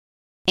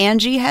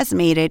Angie has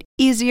made it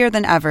easier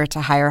than ever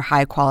to hire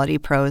high-quality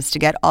pros to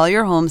get all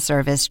your home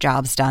service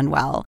jobs done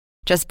well.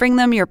 Just bring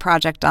them your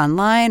project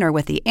online or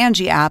with the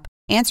Angie app,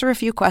 answer a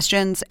few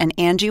questions, and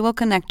Angie will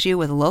connect you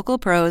with local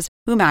pros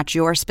who match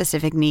your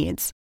specific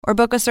needs. Or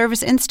book a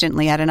service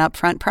instantly at an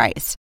upfront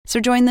price. So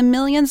join the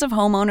millions of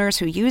homeowners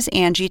who use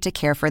Angie to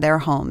care for their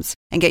homes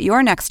and get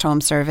your next home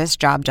service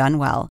job done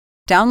well.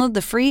 Download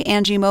the free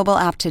Angie mobile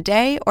app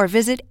today or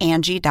visit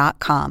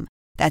Angie.com.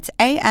 That's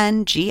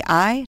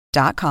ANGI.com.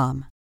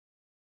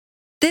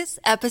 This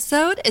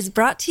episode is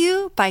brought to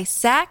you by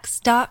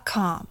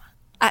Sax.com.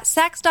 At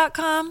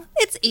Sax.com,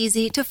 it's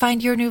easy to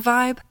find your new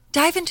vibe.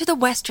 Dive into the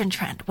Western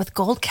trend with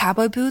gold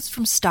cowboy boots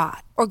from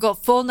Stott, or go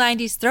full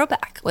 90s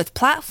throwback with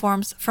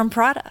platforms from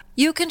Prada.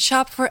 You can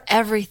shop for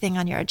everything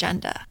on your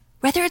agenda,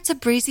 whether it's a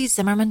breezy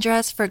Zimmermann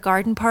dress for a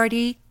garden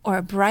party or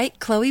a bright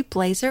Chloe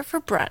blazer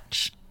for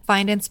brunch.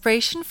 Find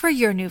inspiration for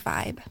your new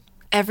vibe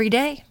every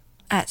day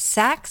at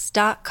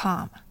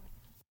Sax.com.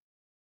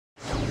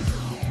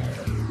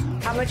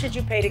 How much did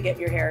you pay to get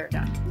your hair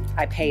done?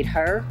 I paid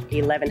her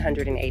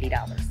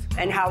 $1,180.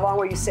 And how long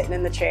were you sitting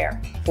in the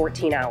chair?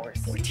 14 hours.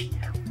 14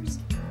 hours.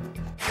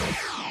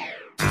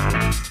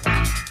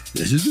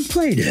 This is the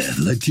plaintiff,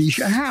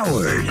 Letitia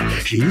Howard.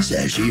 She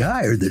says she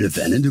hired the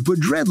defendant to put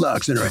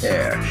dreadlocks in her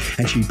hair,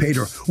 and she paid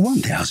her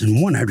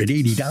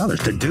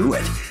 $1,180 to do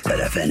it. The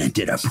defendant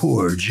did a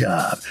poor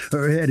job.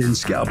 Her head and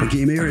scalp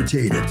became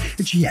irritated,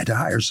 and she had to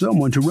hire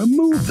someone to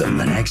remove them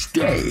the next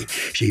day.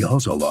 She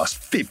also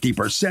lost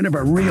 50% of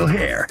her real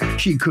hair.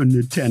 She couldn't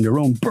attend her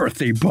own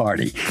birthday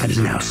party and is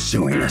now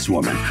suing this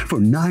woman for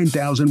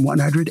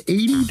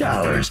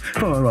 $9,180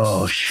 for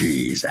all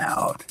she's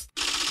out.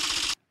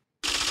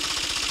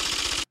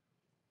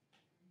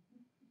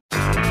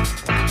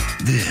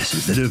 This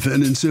is the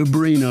defendant,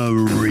 Sabrina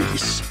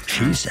Reese.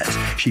 She says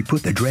she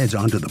put the dreads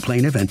onto the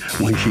plaintiff, and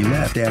when she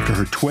left after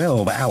her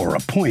 12-hour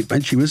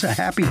appointment, she was a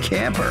happy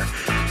camper.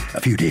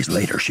 A few days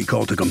later, she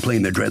called to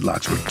complain the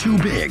dreadlocks were too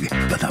big,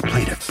 but the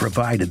plaintiff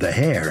provided the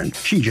hair, and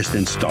she just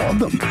installed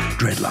them.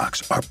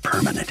 Dreadlocks are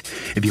permanent.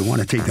 If you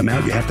want to take them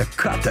out, you have to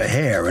cut the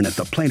hair, and if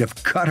the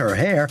plaintiff cut her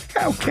hair,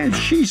 how can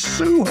she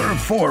sue her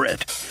for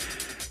it?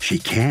 She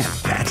can't,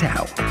 that's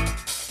how.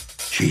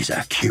 She's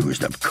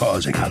accused of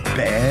causing a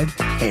bad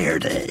hair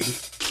day.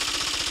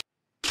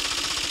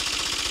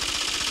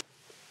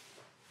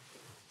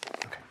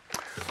 Okay.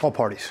 All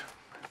parties,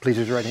 please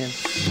raise your right hand.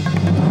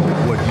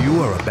 What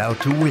you are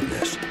about to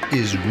witness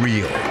is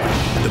real.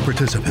 The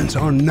participants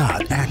are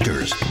not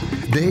actors.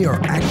 They are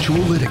actual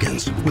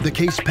litigants with a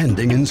case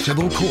pending in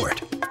civil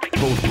court.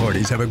 Both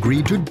parties have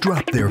agreed to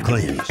drop their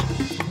claims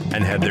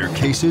and have their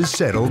cases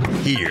settled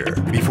here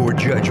before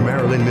Judge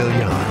Marilyn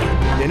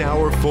Milian in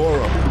our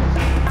forum,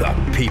 the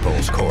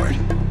People's Court.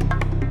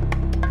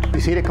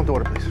 Be seated. Come to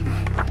order, please.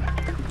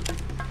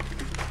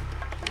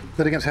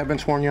 Litigants have been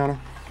sworn, Your Honor.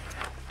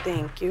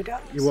 Thank you,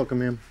 Doug. You're welcome,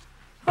 ma'am.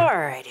 All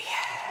righty.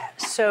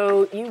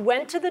 So you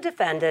went to the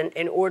defendant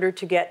in order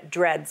to get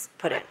dreads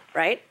put in,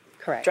 right?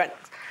 Correct.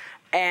 Dreadlocks.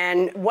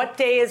 And what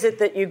day is it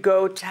that you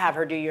go to have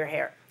her do your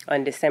hair?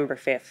 On December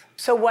 5th.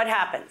 So what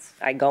happens?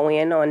 I go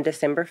in on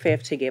December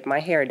 5th to get my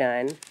hair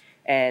done,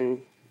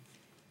 and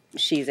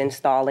she's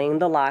installing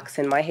the locks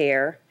in my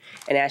hair.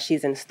 And as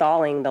she's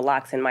installing the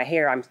locks in my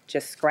hair, I'm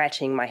just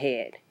scratching my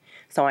head.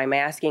 So I'm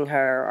asking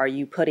her, are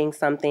you putting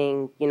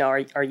something,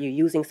 are you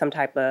using some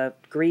type of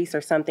grease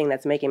or something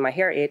that's making my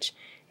hair itch?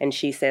 And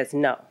she says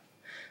no.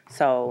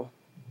 So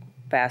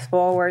fast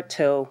forward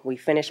till we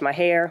finish my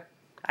hair,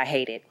 I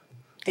hate it.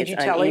 Did you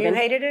tell her you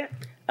hated it?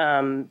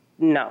 No.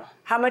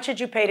 How much did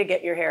you pay to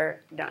get your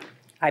hair done?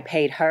 I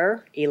paid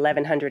her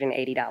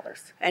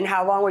 $1,180. And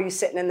how long were you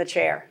sitting in the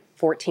chair?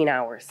 14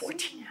 hours.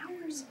 14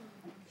 hours.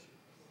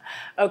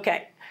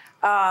 Okay.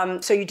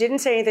 So you didn't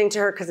say anything to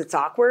her because it's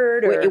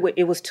awkward? Or?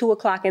 It was 2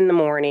 o'clock in the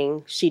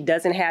morning. She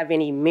doesn't have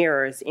any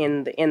mirrors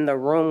in the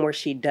room where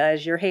she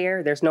does your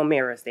hair. There's no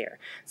mirrors there.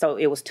 So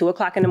it was 2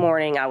 o'clock in the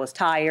morning. I was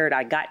tired.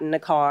 I got in the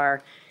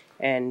car.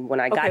 And when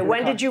I got in the car...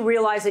 when did you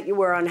realize that you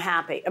were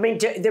unhappy? I mean,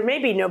 there may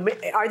be no...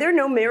 Are there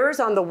no mirrors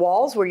on the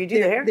walls where you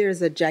do the hair?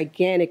 There's a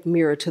gigantic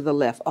mirror to the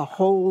left, a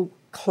whole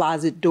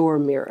closet door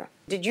mirror.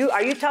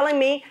 Are you telling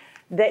me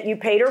that you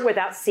paid her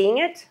without seeing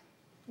it?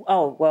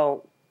 Oh,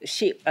 well,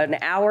 an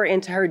hour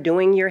into her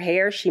doing your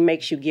hair, she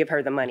makes you give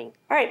her the money.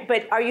 All right,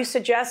 but are you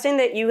suggesting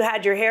that you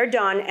had your hair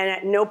done and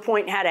at no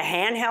point had a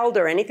handheld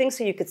or anything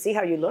so you could see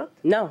how you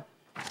looked? No.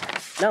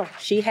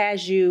 She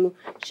has you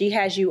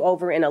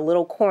over in a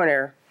little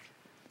corner.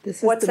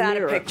 What's that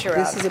a picture of?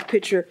 This is a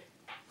picture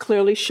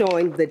clearly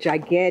showing the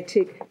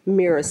gigantic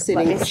mirror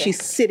sitting.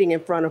 She's sitting in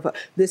front of her.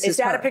 Is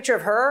that a picture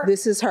of her?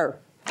 This is her.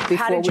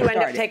 How did you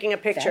end up taking a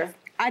picture?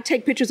 I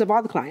take pictures of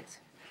all the clients,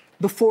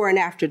 before and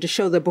after, to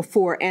show the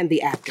before and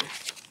the after.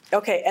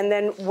 Okay, and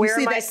then where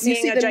am I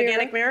seeing a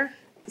gigantic mirror?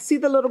 See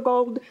the little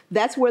gold?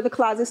 That's where the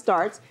closet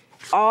starts.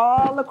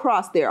 All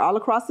across there,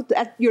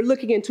 you're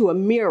looking into a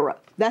mirror.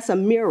 That's a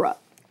mirror.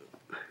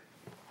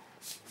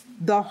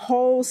 The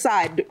whole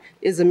side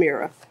is a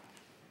mirror.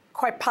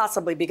 quite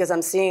possibly, because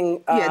I'm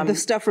seeing the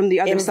stuff from the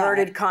other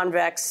inverted side.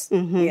 convex.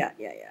 Yeah.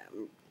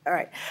 All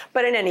right.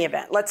 But in any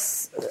event,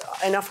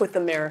 enough with the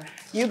mirror.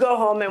 You go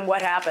home and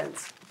what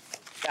happens?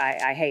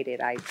 I hate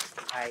it. I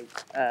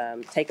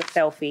take a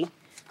selfie.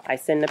 I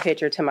send the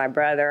picture to my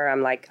brother.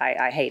 I'm like,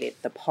 I hate it.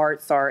 The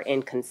parts are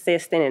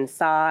inconsistent in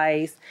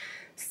size.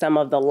 Some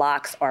of the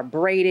locks are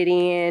braided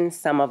in.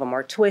 Some of them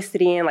are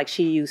twisted in. Like,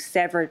 she used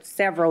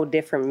several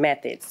different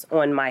methods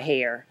on my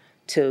hair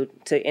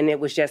and it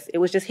was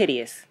just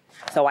hideous.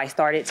 So I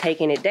started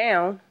taking it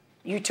down.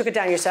 You took it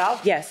down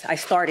yourself? Yes, I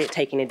started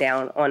taking it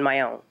down on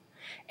my own.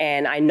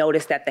 And I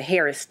noticed that the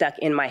hair is stuck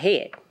in my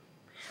head.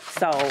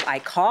 So I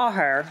call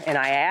her and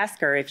I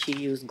ask her if she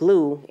used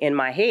glue in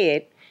my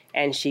head,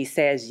 and she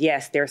says,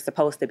 yes, they're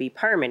supposed to be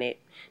permanent.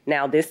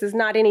 Now, this is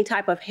not any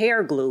type of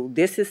hair glue.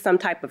 This is some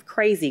type of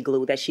crazy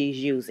glue that she's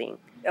using.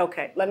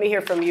 Okay, let me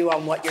hear from you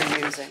on what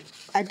you're using.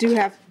 I do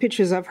have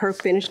pictures of her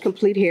finished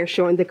complete hair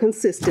showing the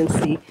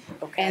consistency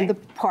and the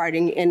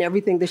parting, and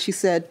everything that she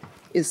said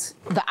is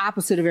the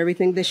opposite of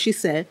everything that she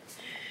said.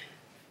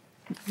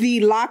 The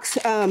locks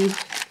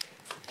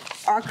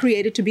are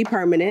created to be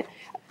permanent.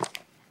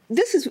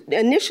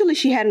 Initially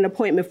she had an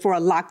appointment for a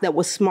lock that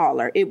was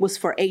smaller. It was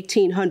for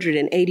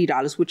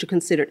 $1,880, which are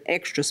considered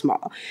extra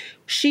small.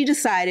 She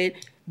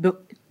decided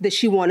that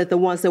she wanted the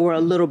ones that were a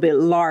little bit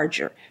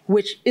larger,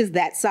 which is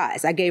that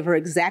size. I gave her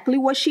exactly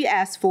what she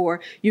asked for.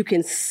 You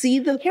can see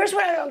the... Here's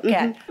what I don't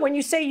get. When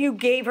you say you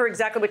gave her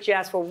exactly what she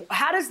asked for,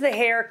 how does the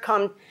hair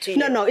come to you?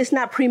 No, it's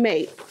not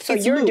pre-made. So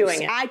it's you're loose.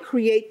 doing it. I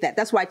create that.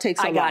 That's why it takes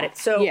so long. I got it.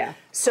 So, yeah.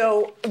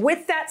 So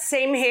with that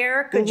same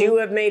hair, could you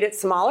have made it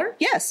smaller?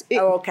 Yes.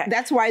 Okay.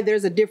 That's why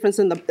there's a big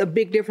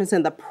difference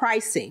in the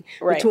pricing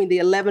between the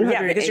 1,100.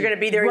 Yeah, because you're going to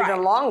be there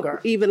even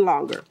longer. Even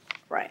longer.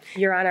 Right.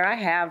 Your Honor, I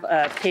have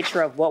a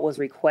picture of what was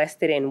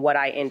requested and what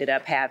I ended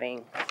up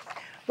having.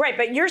 Right,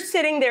 but you're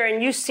sitting there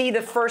and you see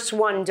the first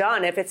one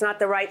done. If it's not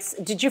the right,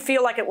 did you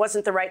feel like it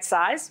wasn't the right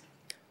size?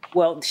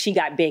 Well, she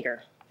got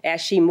bigger. As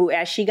she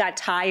got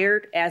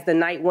tired, as the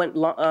night went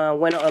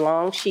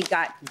along, she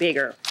got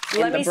bigger.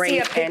 Let me see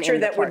a picture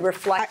that would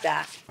reflect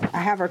that. I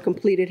have her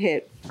completed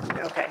head.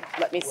 Okay,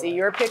 let me see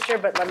your picture,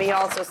 but let me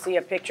also see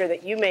a picture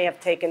that you may have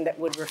taken that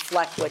would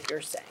reflect what you're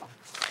saying.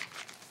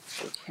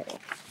 Okay,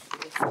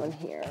 this one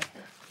here.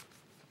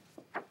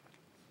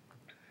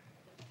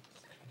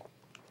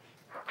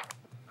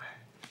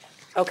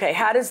 Okay,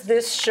 how does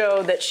this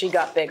show that she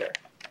got bigger?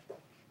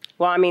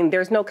 Well, I mean,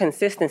 there's no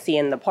consistency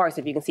in the parts.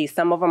 If you can see,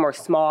 some of them are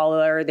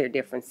smaller, they're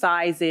different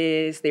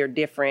sizes, they're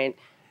different.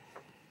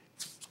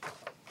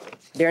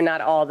 They're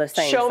not all the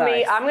same Show size.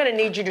 me, I'm going to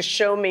need you to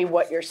show me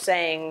what you're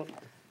saying.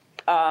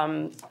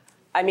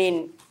 I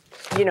mean,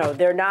 you know,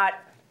 they're not,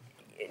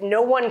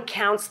 no one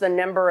counts the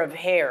number of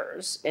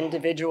hairs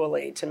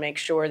individually to make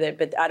sure that,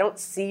 but I don't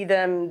see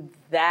them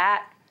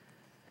that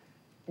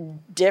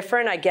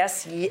different. I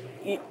guess,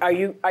 are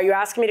you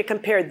asking me to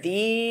compare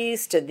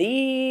these to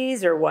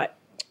these or what?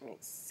 Let me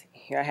see.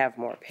 Here I have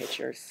more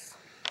pictures.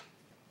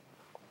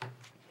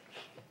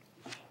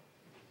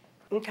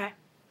 Okay.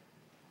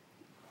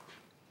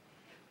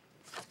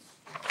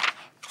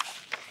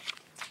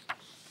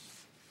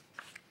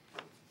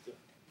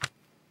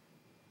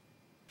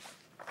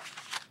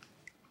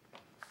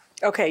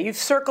 Okay, you've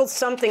circled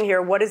something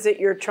here. What is it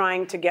you're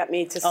trying to get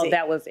me to see?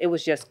 Oh, it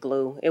was just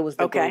glue. It was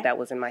the glue that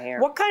was in my hair.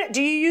 What kind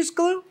do you use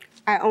glue?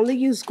 I only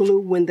use glue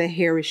when the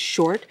hair is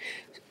short.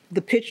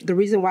 The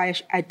reason why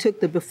I took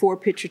the before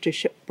picture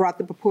brought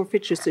the before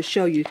pictures to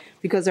show you,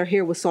 because her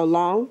hair was so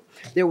long,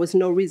 there was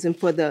no reason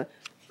for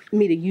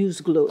me to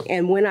use glue.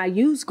 And when I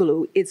use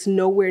glue, it's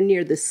nowhere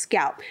near the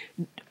scalp.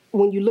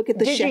 When you look at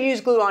the Did you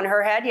use glue on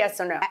her head? Yes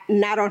or no?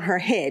 Not on her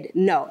head.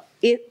 No.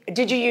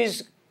 Did you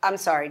use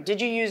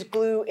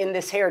glue in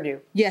this hairdo?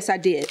 Yes, I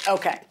did.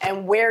 Okay.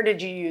 And where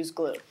did you use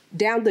glue?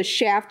 Down the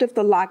shaft of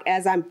the lock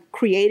as I'm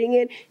creating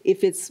it.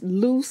 If it's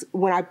loose,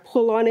 when I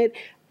pull on it,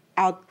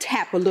 I'll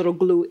tap a little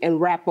glue and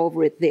wrap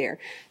over it there.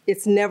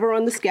 It's never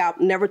on the scalp,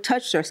 never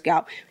touched her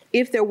scalp.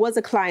 If there was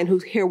a client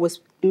whose hair was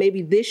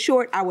maybe this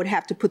short, I would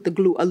have to put the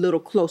glue a little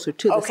closer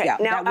to the scalp.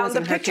 Okay, now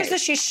the pictures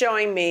that she's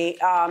showing me,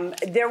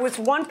 there was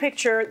one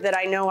picture that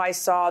I know I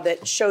saw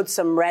that showed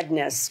some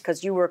redness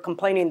because you were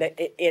complaining that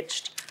it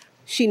itched.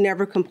 She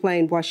never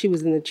complained while she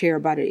was in the chair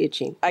about it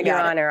itching. Your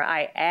Honor,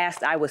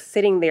 I was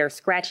sitting there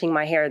scratching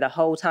my hair the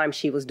whole time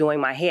she was doing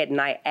my head, and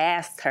I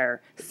asked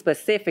her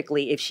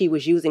specifically if she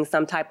was using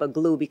some type of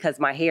glue because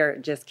my hair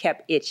just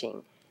kept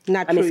itching.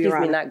 Not true, Your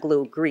Honor. Not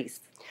glue, grease.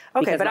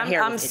 Okay, but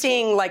I'm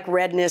seeing like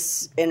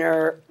redness in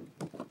her,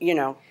 you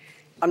know,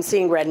 I'm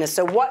seeing redness.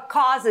 So what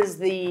causes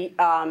the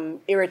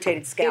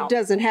irritated scalp? It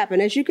doesn't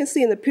happen. As you can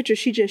see in the picture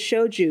she just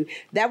showed you,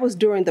 that was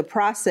during the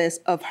process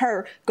of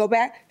her. Go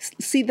back,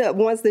 see the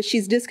ones that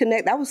she's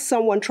disconnected. That was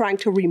someone trying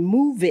to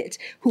remove it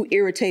who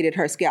irritated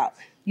her scalp.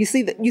 You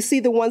see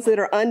the ones that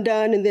are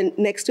undone and then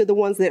next to the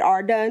ones that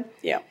are done?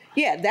 Yeah.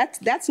 Yeah, that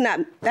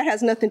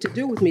has nothing to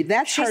do with me.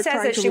 That's she her says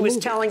trying that to she was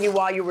remove telling you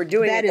while you were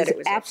doing that it is that it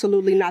was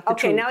absolutely not the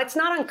truth. Okay, now it's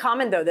not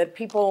uncommon though that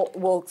people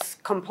will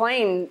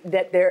complain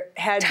that their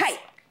heads tight.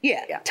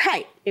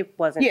 tight. It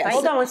wasn't Yes. tight.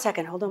 Hold on one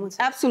second.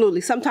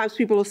 Absolutely. Sometimes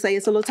people will say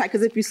it's a little tight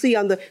because if you see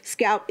on the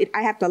scalp,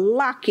 I have to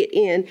lock it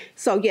in.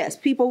 So yes,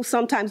 people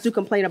sometimes do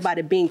complain about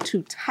it being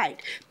too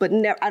tight, but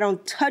I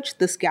don't touch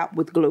the scalp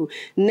with glue.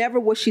 Never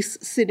was she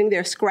sitting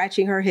there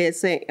scratching her head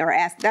saying or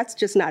asking. That's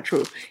just not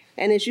true.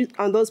 And as you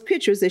on those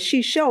pictures that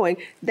she's showing,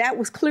 that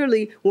was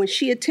clearly when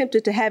she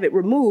attempted to have it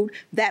removed,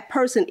 that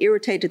person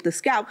irritated the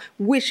scalp,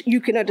 which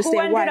you can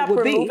understand why it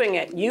would be. Who ended up removing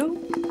it?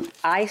 You?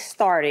 I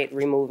started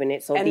removing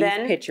it, so And these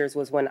then? pictures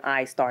was when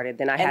I started.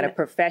 Then I had a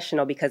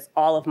professional because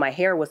all of my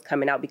hair was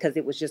coming out because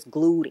it was just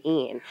glued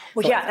in.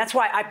 Well, So yeah, that's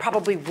why I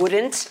probably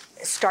wouldn't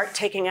start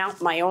taking out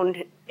my own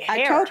hair.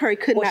 I told her it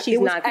could Well, not. she's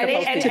It was not And,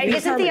 supposed and, to and be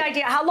isn't the permanent.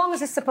 idea, how long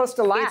is this supposed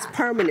to last? It's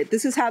permanent.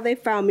 This is how they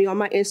found me on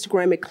my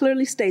Instagram. It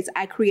clearly states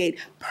I create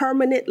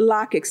permanent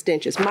lock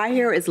extensions. My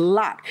hair is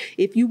locked.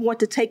 If you want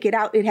to take it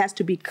out, it has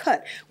to be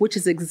cut, which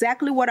is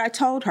exactly what I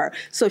told her.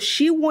 So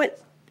she went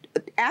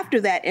after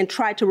that and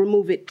tried to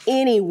remove it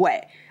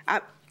anyway.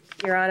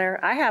 Your Honor,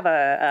 I have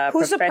a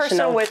Who's the person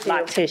professional with you?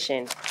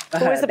 loctician.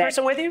 Who is the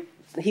person with you?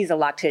 He's a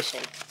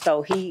loctician.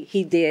 So he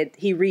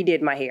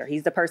redid my hair.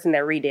 He's the person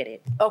that redid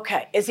it.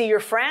 Okay. Is he your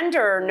friend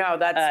or no?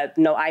 That's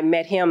No, I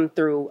met him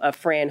through a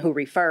friend who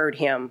referred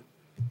him.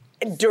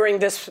 during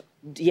this.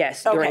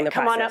 Yes, Okay, during the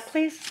come process. on up,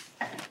 please.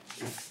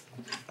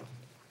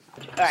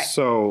 All right.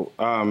 So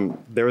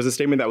there was a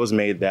statement that was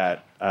made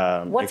that.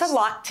 What's a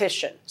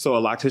loctician? So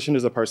a loctician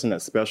is a person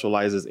that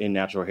specializes in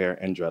natural hair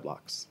and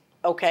dreadlocks.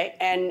 Okay.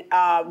 And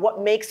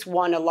what makes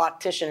one a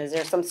loctician? Is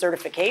there some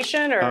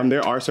certification or?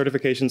 There are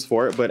certifications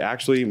for it, but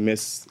actually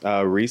Miss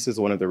Reese is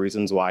one of the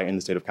reasons why in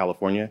the state of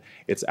California,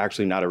 it's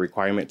actually not a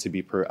requirement to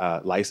be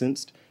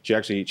licensed. She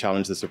actually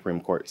challenged the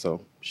Supreme Court,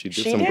 so she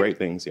did some great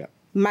things, yeah.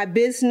 My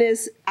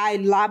business, I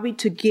lobbied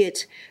to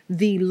get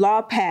the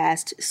law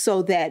passed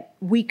so that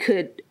we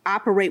could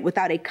operate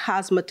without a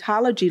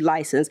cosmetology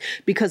license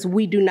because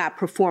we do not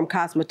perform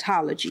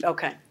cosmetology.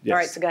 Okay. Yes. All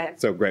right. So go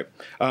ahead. So great.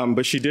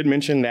 But she did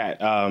mention that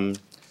that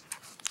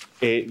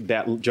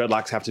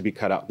dreadlocks have to be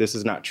cut out. This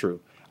is not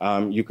true.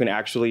 You can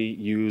actually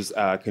use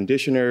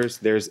conditioners.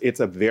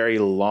 It's a very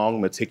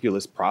long,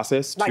 meticulous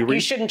process. Like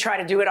you shouldn't try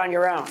to do it on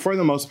your own. For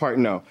the most part,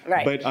 no.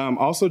 Right. But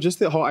also just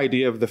the whole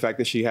idea of the fact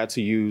that she had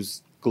to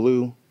use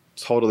glue,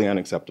 totally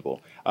unacceptable.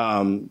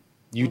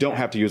 You don't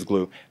have to use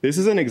glue. This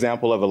is an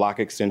example of a lock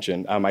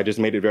extension. I just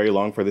made it very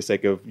long for the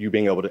sake of you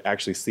being able to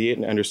actually see it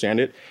and understand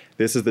it.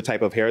 This is the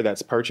type of hair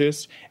that's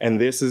purchased. And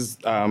this is,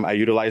 I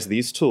utilize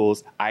these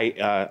tools.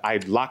 I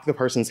lock the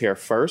person's hair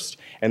first,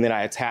 and then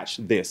I attach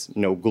this.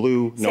 No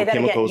glue, no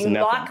chemicals, again. You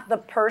nothing. lock the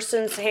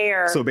person's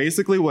hair. So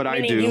basically what I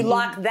do. You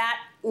lock that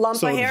lump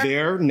So of hair?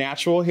 their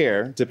natural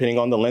hair, depending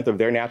on the length of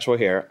their natural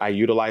hair, I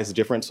utilize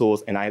different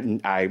tools and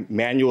I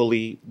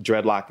manually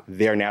dreadlock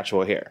their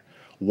natural hair.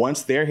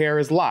 Once their hair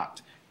is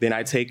locked, then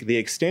I take the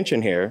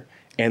extension hair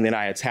and then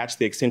I attach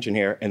the extension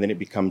hair and then it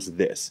becomes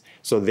this.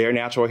 So their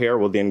natural hair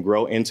will then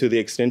grow into the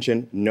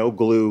extension, no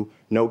glue,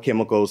 no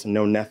chemicals,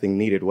 no nothing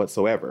needed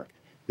whatsoever.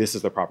 This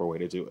is the proper way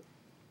to do it.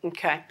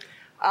 Okay.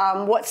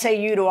 What say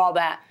you to all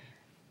that?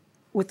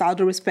 With all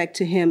due respect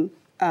to him,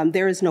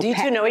 there is no. Do you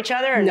two know each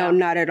other? Or no,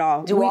 not at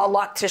all. Do all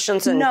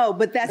locticians in No,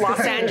 but that's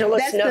Los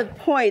Angeles That's know? the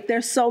point.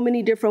 There's so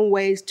many different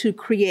ways to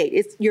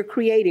create. You're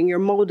creating, you're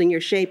molding, you're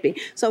shaping.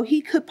 So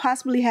he could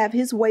possibly have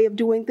his way of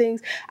doing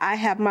things. I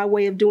have my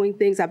way of doing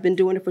things. I've been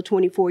doing it for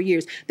 24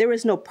 years. There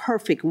is no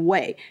perfect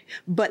way.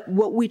 But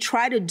what we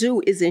try to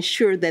do is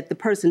ensure that the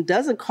person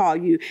doesn't call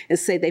you and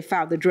say they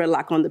found the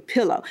dreadlock on the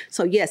pillow.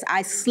 So yes,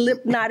 I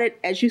slip knot it,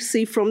 as you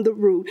see from the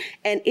root,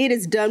 and it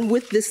is done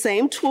with the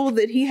same tool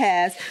that he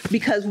has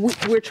because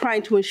we're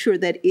trying to ensure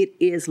that it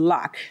is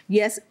locked.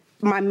 Yes,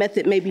 my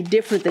method may be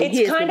different than his,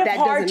 It's but kind of that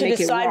hard doesn't to make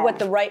it decide wrong. what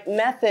the right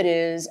method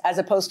is as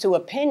opposed to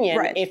opinion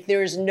Right. if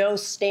there's no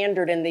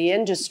standard in the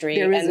industry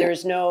There and isn't.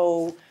 there's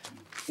no,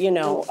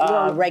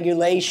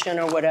 regulation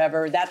or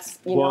whatever. That's,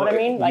 you know what I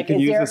mean? You can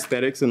use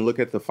aesthetics and look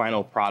at the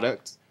final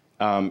product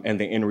and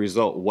the end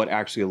result. What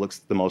actually looks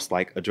the most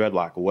like a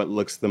dreadlock?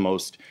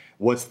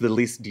 What's the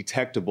least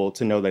detectable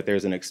to know that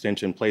there's an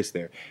extension placed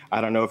there?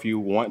 I don't know if you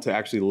want to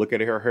actually look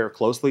at her hair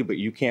closely, but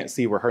you can't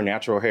see where her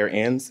natural hair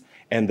ends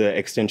and the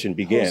extension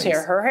begins. Whose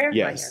hair? Her hair?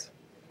 Yes.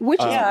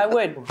 I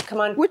would. Come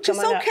on. Which is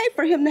on up. okay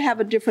for him to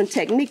have a different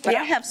technique, but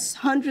Yeah. I have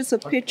hundreds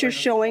of pictures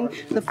showing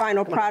the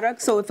final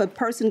product. So if a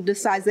person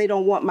decides they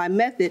don't want my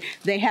method,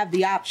 they have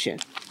the option.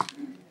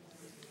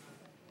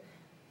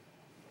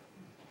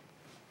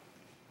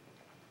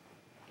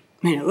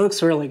 I mean, it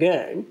looks really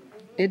good.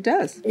 It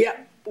does. Yeah.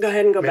 Go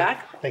ahead and go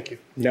back. Thank you.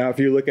 Now, if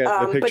you look at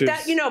the pictures.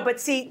 But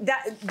see,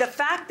 that the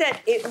fact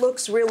that it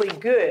looks really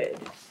good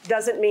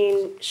doesn't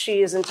mean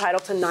she is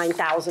entitled to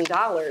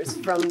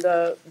 $9,000 from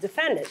the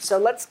defendant. So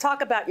let's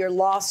talk about your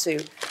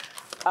lawsuit.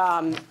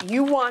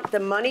 You want the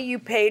money you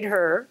paid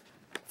her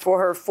for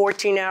her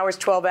 14 hours,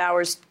 12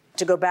 hours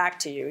to go back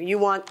to you. You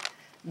want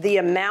the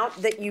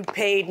amount that you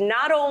paid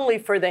not only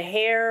for the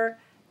hair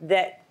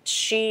that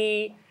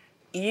she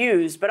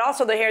used, but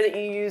also the hair that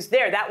you used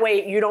there. That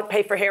way you don't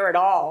pay for hair at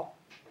all,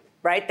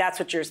 right? That's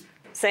what you're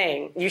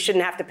saying. You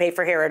shouldn't have to pay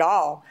for hair at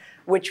all.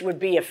 which would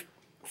be a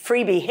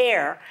freebie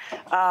hair.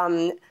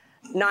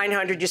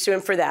 $900, you're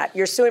suing for that.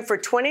 You're suing for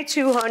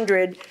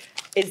 $2,200.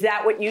 Is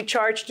that what you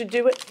charge to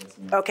do it?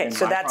 Okay, And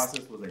so my that's.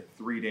 process was a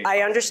 3-day.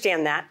 I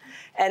understand that.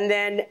 And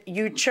then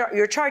you're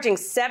charging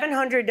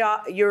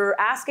 $700. You're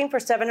asking for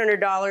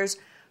 $700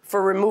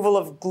 for removal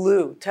of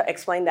glue. To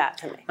explain that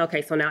to me.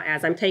 Okay, so now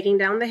as I'm taking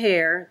down the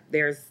hair,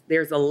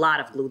 there's a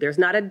lot of glue. There's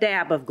not a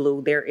dab of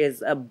glue. There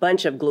is a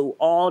bunch of glue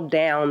all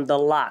down the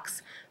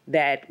locks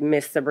that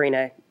Miss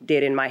Sabrina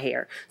did in my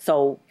hair.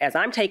 So as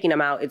I'm taking them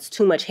out, it's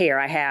too much hair.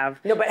 I have.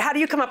 No, but how do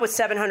you come up with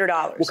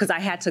 $700? Because I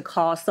had to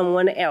call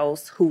someone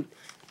else who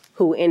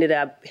ended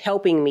up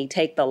helping me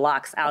take the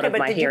locks out of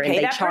my hair, and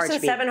they charged me.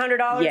 Did you pay that person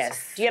 $700?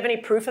 Yes. Do you have any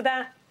proof of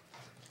that?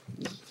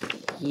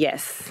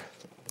 Yes.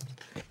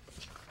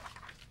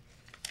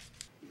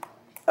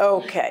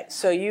 Okay,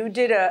 so you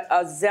did a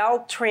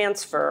Zelle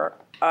transfer,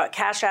 a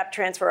Cash App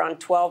transfer on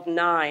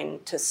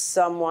 12/9 to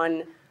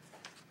someone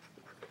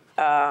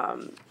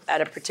at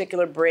a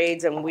particular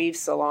braids and weave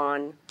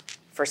salon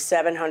for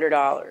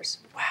 $700.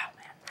 Wow,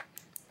 man.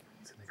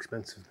 It's an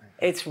expensive thing.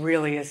 It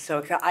really is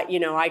so.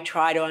 I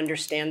try to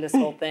understand this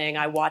whole thing.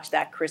 I watch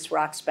that Chris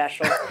Rock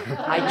special.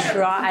 I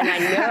try, and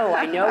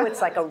I know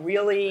it's like a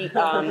really.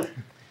 Wow.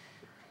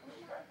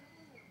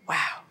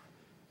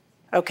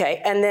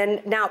 Okay, and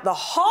then now the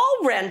hall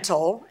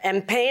rental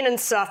and pain and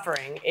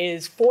suffering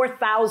is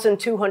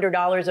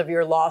 $4,200 of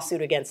your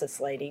lawsuit against this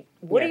lady.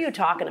 What are you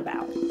talking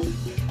about?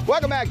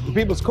 Welcome back to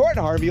People's Court.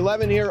 Harvey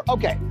Levin here.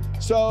 Okay,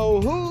 so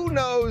who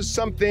knows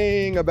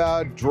something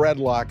about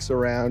dreadlocks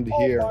around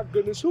here? Oh my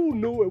goodness, who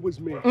knew it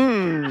was me?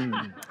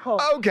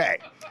 Okay,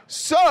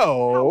 so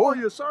How are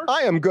you, sir?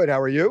 I am good.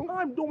 How are you?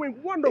 I'm doing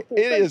wonderful.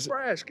 It Thanks is-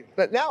 for asking.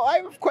 But now I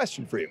have a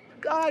question for you.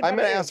 God, I'm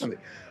going to ask something.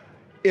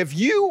 If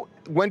you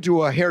went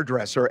to a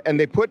hairdresser and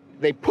they put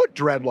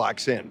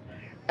dreadlocks in,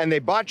 and they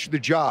botched the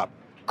job,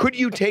 could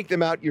you take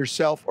them out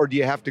yourself, or do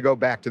you have to go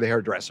back to the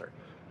hairdresser?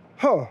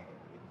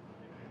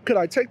 Could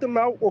I take them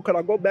out or could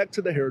I go back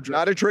to the hairdresser?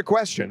 Not a trick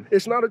question.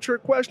 It's not a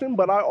trick question,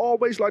 but I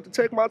always like to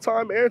take my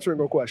time answering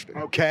a question.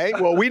 Okay,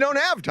 well, we don't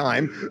have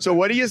time, so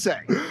what do you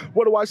say?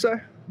 What do I say?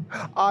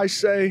 I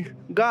say,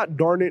 God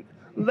darn it,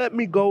 let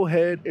me go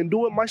ahead and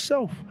do it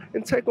myself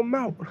and take them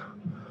out.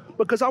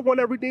 Because I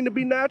want everything to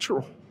be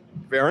natural.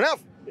 Fair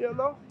enough. You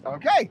know?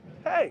 Okay.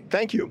 Hey,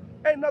 Thank you.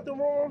 ain't nothing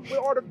wrong with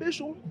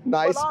artificial.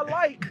 Nice. But I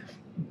like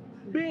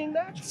being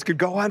natural. This could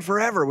go on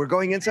forever. We're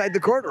going inside the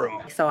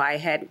courtroom. So I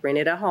had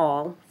rented a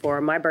hall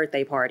for my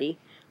birthday party,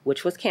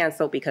 which was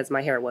canceled because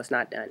my hair was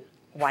not done.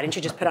 Why didn't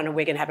you just put on a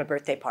wig and have a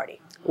birthday party?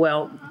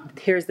 Well,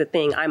 here's the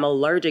thing. I'm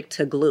allergic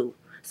to glue.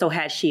 So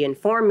had she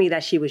informed me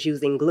that she was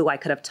using glue, I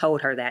could have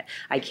told her that.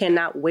 I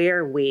cannot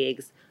wear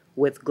wigs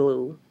with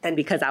glue Then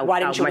because why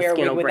didn't you my wear a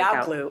skin wig will break without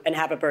out. glue and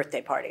have a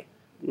birthday party?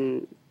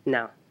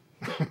 No.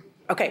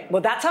 Okay,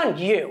 well, that's on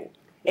you.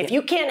 If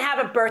you can't have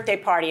a birthday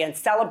party and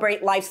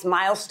celebrate life's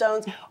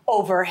milestones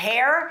over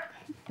hair,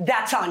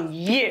 that's on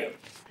you.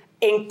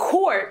 In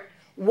court,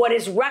 what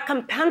is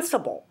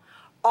recompensable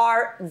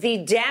are the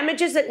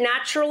damages that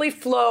naturally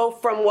flow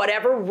from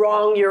whatever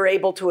wrong you're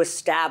able to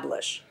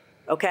establish,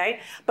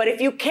 okay? But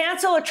if you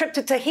cancel a trip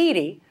to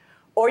Tahiti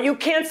or you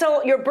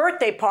cancel your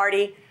birthday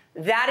party,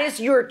 that is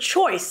your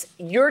choice.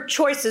 Your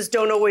choices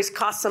don't always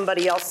cost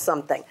somebody else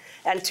something.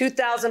 And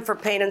 $2,000 for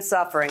pain and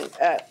suffering.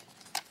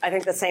 I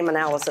think the same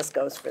analysis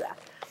goes for that.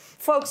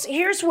 Folks,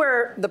 here's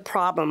where the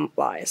problem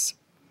lies.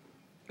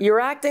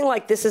 You're acting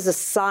like this is a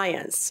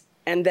science,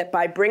 and that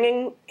by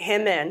bringing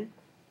him in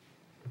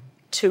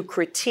to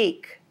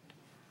critique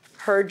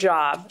her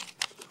job,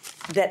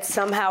 that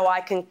somehow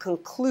I can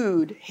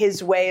conclude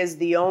his way is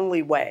the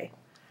only way,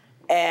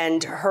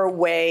 and her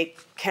way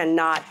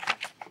cannot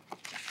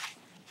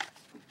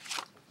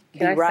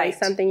Can I right. say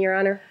something, Your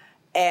Honor?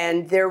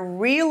 And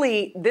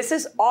this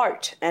is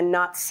art and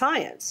not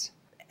science.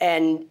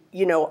 And,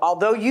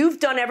 although you've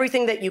done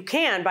everything that you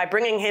can by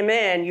bringing him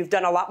in, you've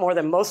done a lot more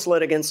than most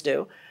litigants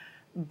do.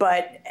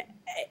 But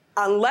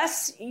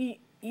unless, you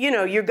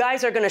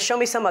guys are going to show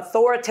me some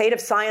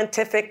authoritative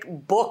scientific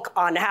book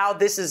on how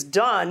this is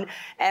done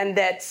and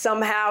that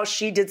somehow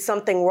she did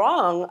something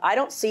wrong, I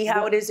don't see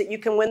how it is that you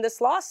can win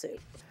this lawsuit.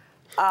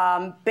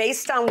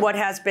 Based on what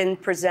has been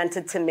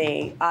presented to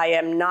me, I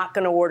am not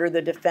going to order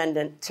the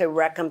defendant to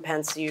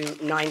recompense you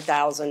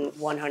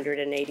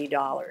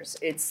 $9,180.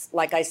 It's,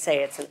 like I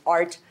say, it's an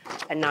art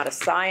and not a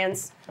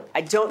science.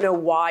 I don't know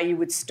why you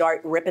would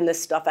start ripping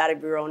this stuff out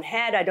of your own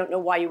head. I don't know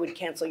why you would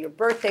cancel your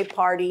birthday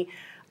party.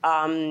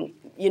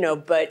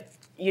 But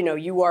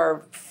you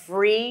are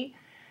free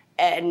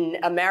and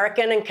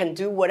American and can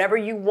do whatever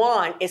you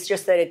want. It's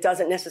just that it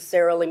doesn't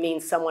necessarily mean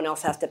someone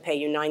else has to pay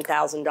you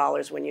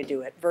 $9,000 when you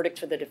do it. Verdict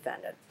for the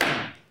defendant.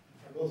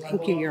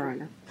 Thank you, Your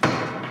Honor.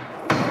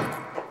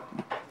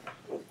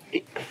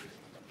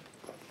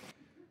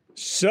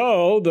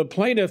 So the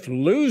plaintiff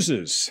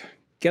loses,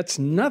 gets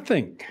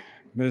nothing.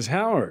 Ms.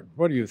 Howard,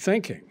 what are you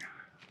thinking?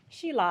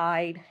 She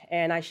lied,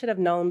 and I should have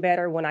known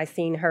better when I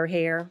seen her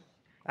hair.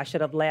 I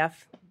should have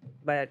left,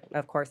 but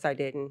of course I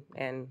didn't,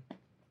 and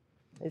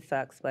it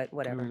sucks, but I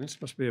whatever. mean, this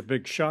must be a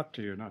big shock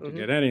to you not to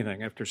get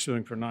anything after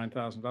suing for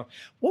 $9,000.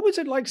 What was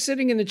it like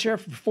sitting in the chair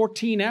for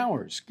 14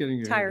 hours getting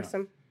your hair done?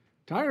 Tiresome.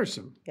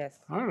 Tiresome? Yes.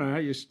 I don't know how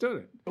you stood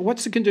it.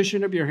 What's the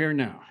condition of your hair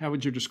now? How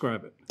would you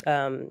describe it?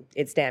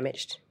 It's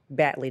damaged,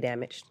 badly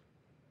damaged,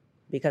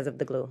 because of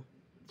the glue.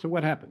 So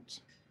what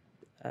happens?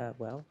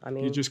 Well, I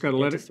mean, You just got to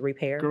let it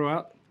repair. grow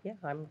out? Yeah,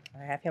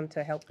 I have him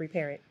to help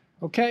repair it.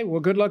 Okay, well,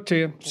 good luck to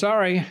you.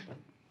 Sorry.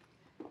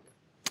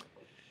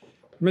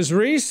 Ms.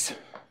 Reese,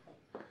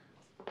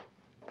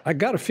 I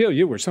got to feel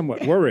you were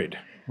somewhat worried,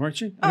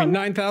 weren't you? I mean,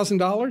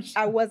 $9,000?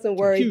 I wasn't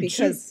worried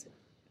because,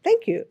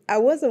 thank you. I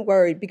wasn't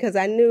worried because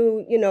I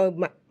knew,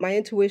 my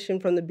intuition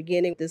from the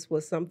beginning, this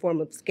was some form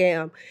of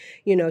scam.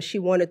 She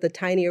wanted the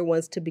tinier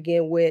ones to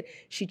begin with.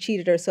 She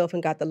cheated herself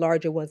and got the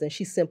larger ones, and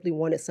she simply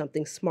wanted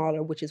something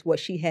smaller, which is what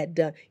she had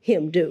done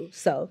him do.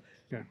 So.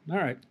 Yeah. All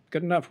right.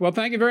 Good enough. Well,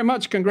 thank you very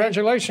much.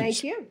 Congratulations.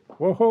 Thank you.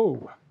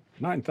 Whoa,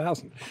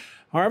 9,000.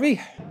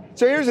 Harvey?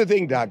 So here's the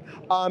thing, Doug.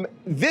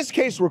 This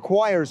case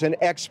requires an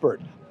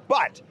expert,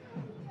 but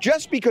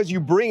just because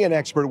you bring an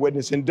expert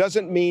witness in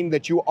doesn't mean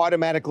that you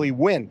automatically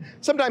win.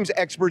 Sometimes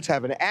experts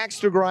have an axe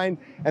to grind,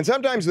 and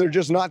sometimes they're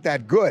just not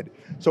that good.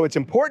 So it's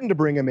important to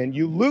bring them in.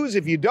 You lose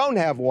if you don't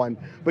have one,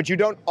 but you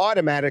don't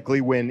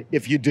automatically win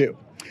if you do.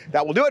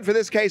 That will do it for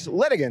this case.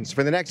 Litigants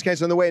for the next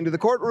case on the way into the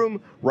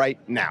courtroom right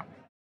now.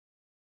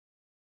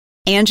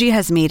 Angie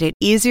has made it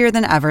easier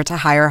than ever to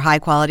hire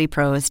high-quality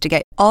pros to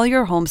get all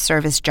your home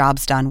service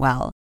jobs done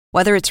well.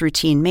 Whether it's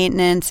routine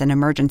maintenance, an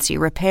emergency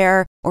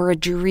repair, or a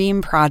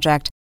dream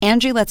project,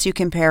 Angie lets you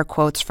compare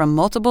quotes from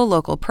multiple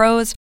local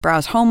pros,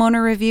 browse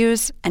homeowner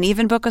reviews, and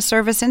even book a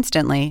service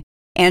instantly.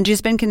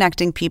 Angie's been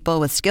connecting people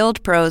with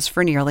skilled pros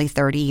for nearly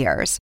 30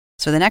 years.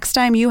 So the next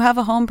time you have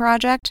a home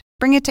project,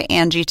 bring it to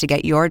Angie to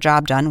get your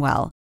job done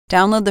well.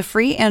 Download the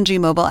free Angie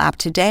mobile app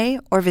today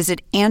or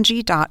visit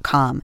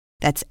Angie.com.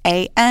 That's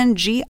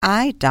ANGI.com.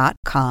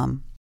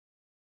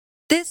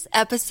 This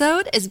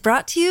episode is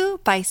brought to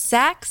you by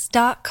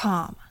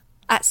Sax.com.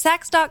 At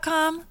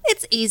Sax.com,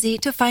 it's easy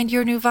to find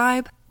your new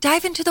vibe.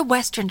 Dive into the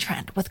Western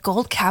trend with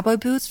gold cowboy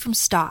boots from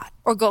Stott,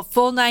 or go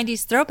full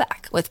 90s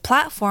throwback with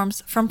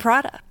platforms from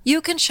Prada.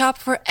 You can shop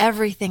for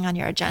everything on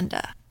your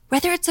agenda,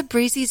 whether it's a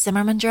breezy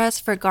Zimmermann dress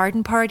for a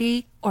garden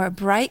party or a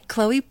bright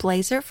Chloe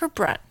blazer for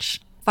brunch.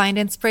 Find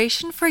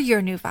inspiration for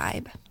your new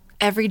vibe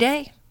every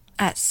day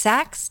at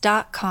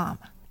Sax.com.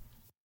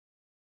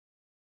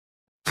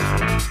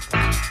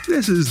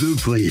 This is the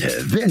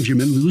plaintiff,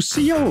 Benjamin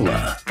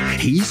Luciola.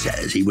 He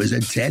says he was a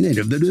tenant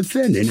of the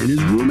defendant in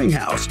his rooming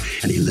house,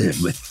 and he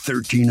lived with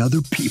 13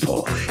 other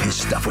people. His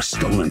stuff was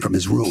stolen from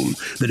his room.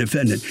 The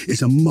defendant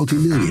is a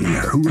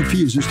multimillionaire who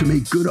refuses to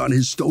make good on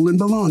his stolen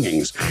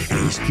belongings, and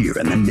he's here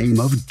in the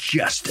name of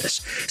justice,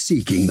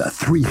 seeking the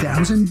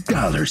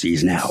 $3,000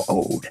 he's now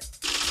owed.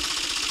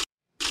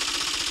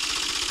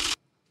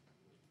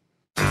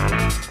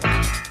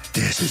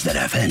 This is the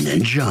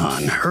defendant,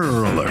 John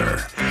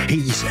Hurler.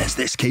 He says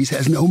this case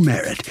has no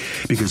merit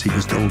because he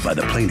was told by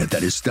the plaintiff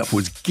that his stuff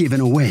was given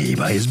away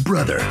by his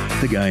brother.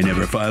 The guy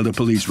never filed a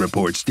police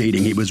report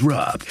stating he was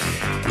robbed.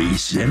 He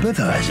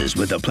sympathizes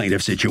with the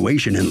plaintiff's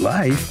situation in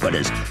life, but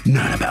is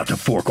not about to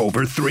fork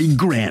over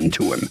 $3,000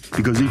 to him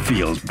because he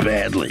feels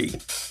badly.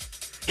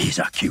 He's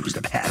accused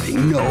of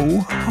having no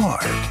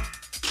heart.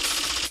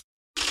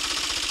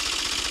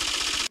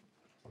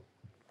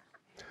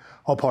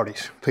 All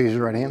parties, please raise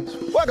your right hands.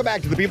 Welcome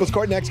back to the People's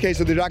Court. Next case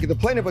of the docket. The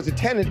plaintiff was a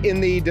tenant in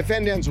the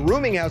defendant's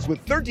rooming house with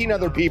 13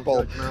 other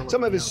people.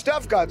 Some of his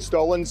stuff got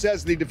stolen.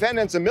 Says the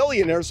defendant's a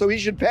millionaire, so he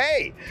should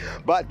pay.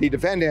 But the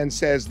defendant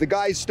says the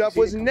guy's stuff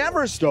was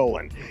never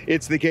stolen.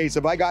 It's the case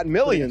of I got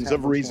millions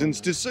of reasons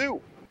to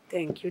sue.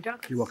 Thank you,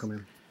 Doug. You're welcome,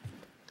 ma'am.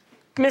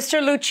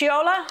 Mr.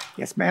 Luciola,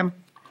 Yes, ma'am.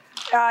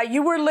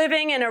 you were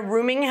living in a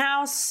rooming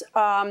house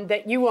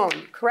that you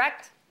own,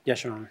 correct?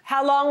 Yes, Your Honor.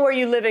 How long were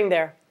you living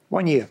there?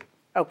 1 year.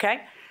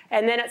 Okay.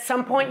 And then at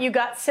some point you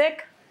got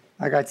sick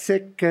I got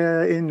sick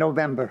in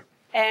November.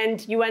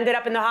 and you ended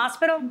up in the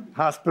hospital?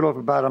 Hospital for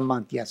about a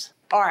month, yes.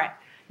 All right.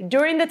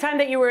 During the time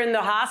that you were in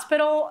the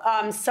hospital,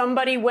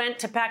 somebody went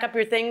to pack up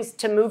your things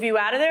to move you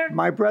out of there?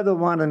 My brother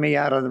wanted me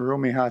out of the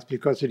rooming house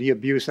because of the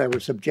abuse I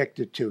was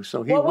subjected to.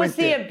 So he What was went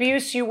the there.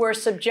 abuse you were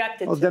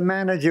subjected Well, to? the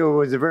manager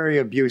was very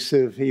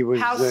abusive. He was.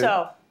 How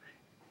so?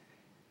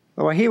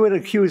 Well, he would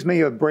accuse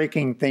me of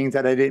breaking things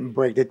that I didn't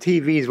break. The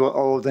TVs were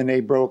old and they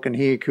broke, and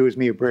he accused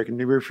me of breaking.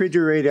 The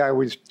refrigerator I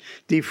was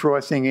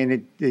defrosting,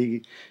 and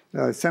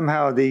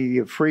somehow the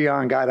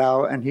Freon got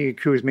out, and he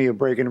accused me of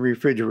breaking the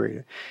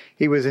refrigerator.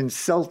 He was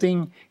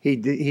insulting. He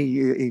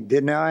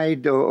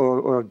denied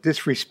or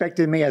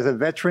disrespected me as a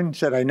veteran,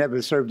 said I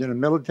never served in the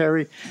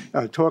military,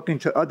 talking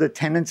to other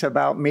tenants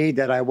about me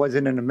that I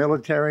wasn't in the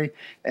military.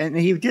 And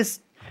he was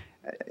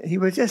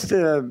just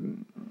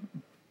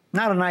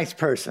not a nice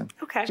person.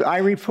 Okay. So I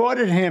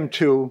reported him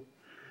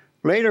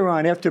later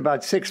on, after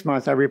about 6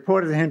 months, I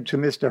reported him to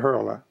Mr.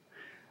 Hurler.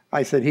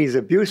 I said, he's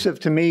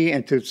abusive to me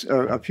and to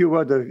a few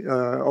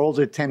other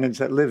older tenants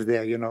that live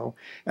there, you know.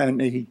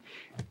 And he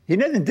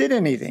never did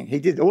anything.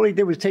 All he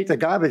did was take the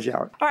garbage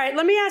out. All right,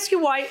 let me ask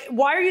you why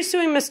are you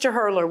suing Mr.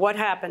 Hurler? What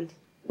happened?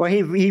 Well,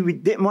 he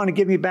didn't want to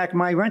give me back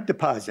my rent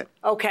deposit.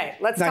 Okay,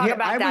 let's talk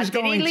about that.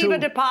 Did he leave a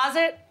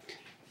deposit?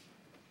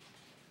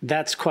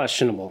 That's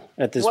questionable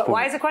at this point.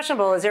 Why is it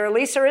questionable? Is there a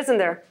lease or isn't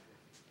there?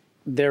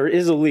 There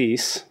is a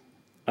lease,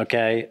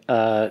 okay?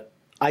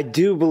 I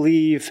do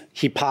believe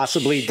he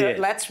possibly did.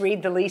 Let's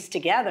read the lease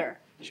together.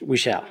 We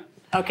shall.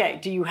 Okay,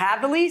 do you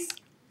have the lease?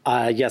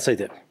 Yes, I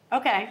do.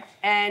 Okay,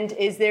 and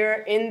is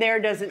there in there,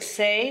 does it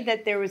say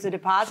that there was a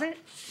deposit?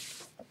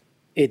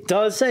 It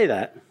does say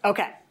that.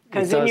 Okay,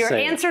 because in your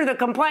answer to the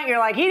complaint, you're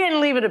like, he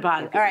didn't leave a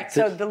deposit. All right,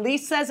 so the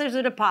lease says there's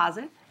a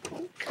deposit,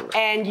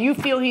 and you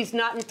feel he's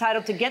not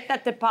entitled to get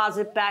that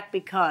deposit back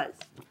because?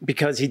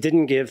 Because he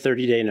didn't give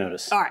 30-day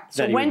notice. All right,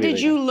 so when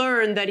did you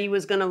learn that he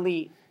was going to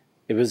leave?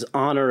 It was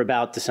on or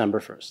about December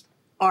 1st.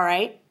 All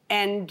right.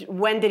 And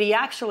when did he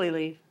actually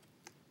leave?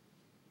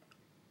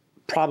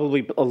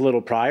 Probably a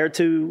little prior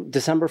to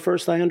December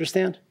 1st, I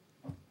understand.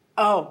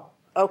 Oh,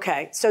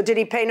 okay. So did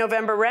he pay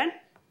November rent?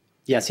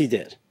 Yes, he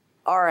did.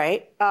 All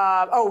right.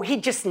 He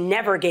just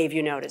never gave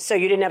you notice, so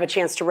you didn't have a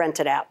chance to rent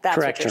it out. That's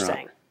Correct, what you're Your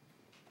saying.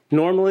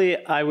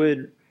 Normally, I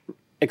would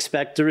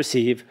expect to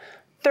receive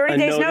 30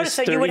 days notice,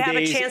 so you would have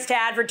a chance to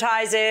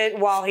advertise it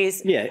while he's,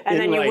 and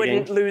then you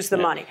wouldn't lose the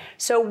money.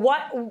 So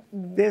what?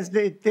 There's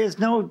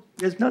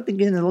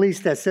nothing in the lease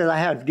that says I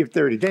have to give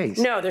 30 days.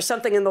 No, there's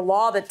something in the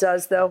law that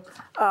does, though.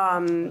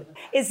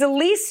 Is the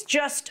lease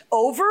just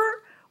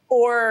over,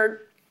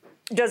 or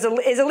is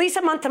a lease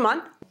a month to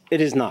month? It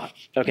is not.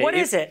 Okay. What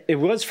is it? It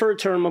was for a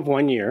term of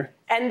 1 year.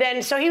 And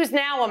then, so he was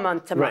now a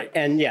month to month. Right.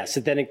 And yes,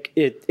 then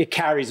it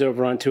carries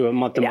over onto a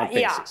month to month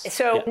basis. Yeah.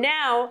 So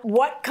now,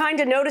 what kind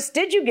of notice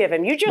did you give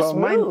him? You just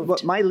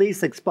moved. My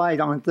lease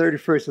expired on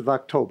 31st of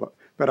October,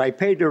 but I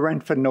paid the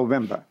rent for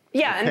November.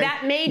 Yeah, and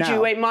that made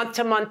you a month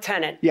to month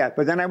tenant. Yeah,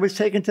 but then I was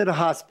taken to the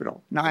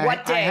hospital. Now,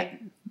 what day?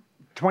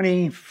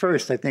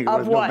 21st, I think it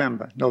was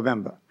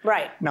November.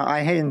 Right. Now, I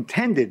had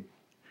intended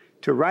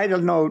to write a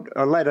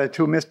letter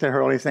to Mr.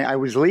 Hurley saying I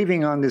was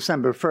leaving on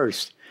December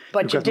 1st.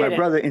 But because my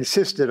brother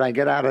insisted I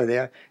get out of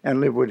there and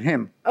live with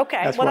him.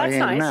 Okay, that's well, where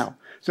that's I am nice. now.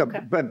 So,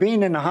 but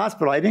being in the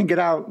hospital, I didn't get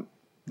out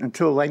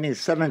until like the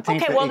 17th.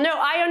 Okay, well, no,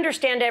 I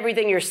understand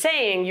everything you're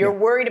saying. You're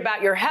worried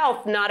about your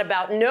health, not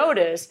about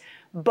notice.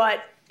 But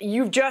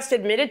you've just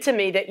admitted to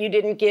me that you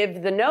didn't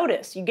give the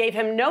notice. You gave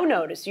him no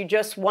notice. You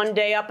just one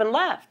day up and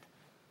left.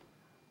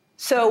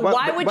 So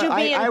why would you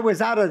be? I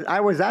was out of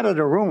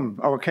the room.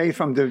 Okay,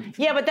 from the.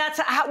 Yeah, but that's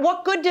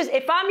what good does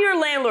if I'm your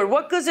landlord?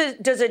 What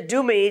good does it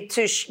do me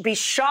to be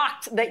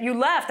shocked that you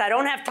left? I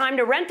don't have time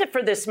to rent it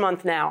for this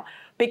month now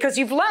because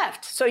you've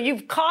left. So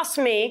you've cost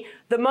me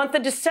the month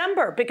of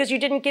December because you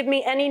didn't give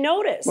me any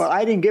notice. Well,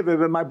 I didn't give it,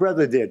 but my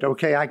brother did.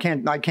 Okay, I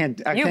can't.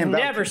 You've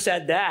never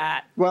said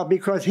that. Well,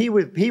 because he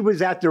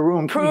was at the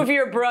room. Prove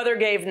your brother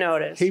gave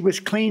notice. He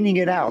was cleaning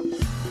it out.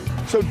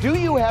 So do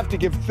you have to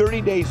give 30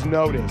 days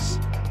notice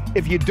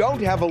if you don't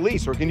have a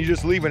lease, or can you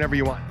just leave whenever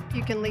you want?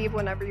 You can leave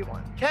whenever you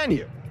want. Can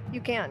you? You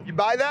can. You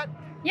buy that?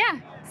 Yeah.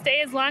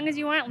 Stay as long as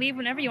you want, leave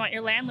whenever you want.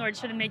 Your landlord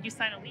should have made you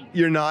sign a lease.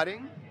 You're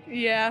nodding?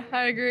 Yeah,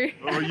 I agree.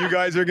 Oh, you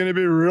guys are going to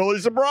be really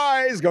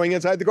surprised going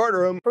inside the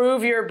courtroom.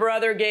 Prove your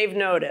brother gave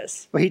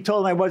notice. Well, he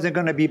told him I wasn't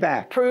going to be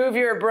back. Prove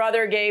your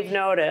brother gave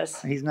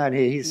notice. He's not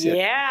here. He's sick.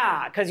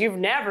 Yeah, because you've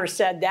never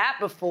said that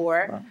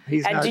before. Well,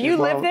 and do you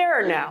live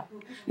there or no?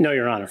 No,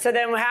 Your Honor. So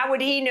then how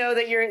would he know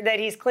that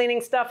he's cleaning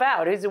stuff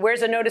out?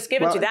 Where's the notice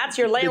given to? That's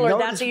your landlord.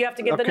 That's who you have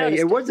to give the notice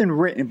it to. wasn't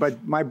written,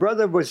 but my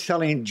brother was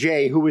telling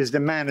Jay, who was the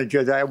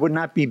manager, that I would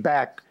not be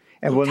back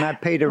and will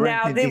not pay the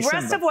rent in December. Now, the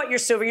rest of what you're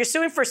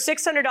suing for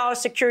 $600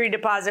 security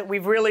deposit,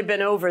 we've really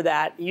been over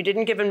that. You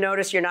didn't give him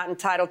notice. You're not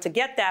entitled to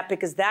get that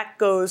because that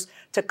goes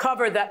to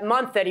cover that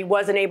month that he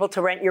wasn't able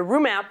to rent your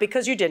room out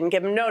because you didn't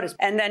give him notice.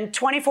 And then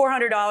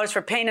 $2,400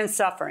 for pain and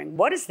suffering.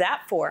 What is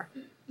that for?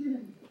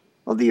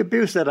 Well, the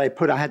abuse that I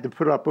had to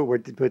put up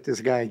with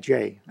this guy,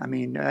 Jay. I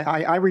mean,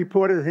 I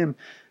reported him,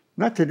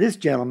 not to this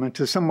gentleman,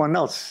 to someone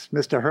else,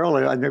 Mr.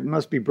 Hurley. There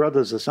must be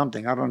brothers or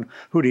something. I don't know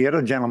who the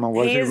other gentleman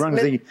was.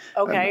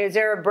 Okay, is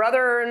there a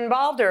brother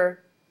involved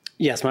or?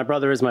 Yes, my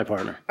brother is my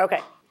partner. Okay.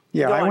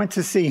 Yeah, I went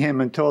to see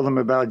him and told him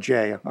about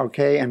Jay,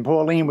 okay? And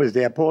Pauline was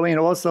there. Pauline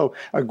also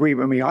agreed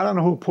with me. I don't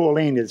know who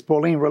Pauline is.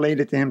 Pauline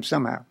related to him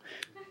somehow.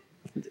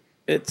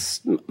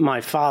 It's my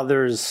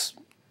father's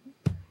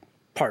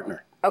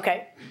partner.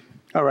 Okay.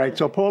 All right,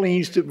 so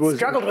Pauline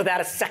struggled with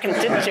that a second,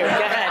 didn't you? Go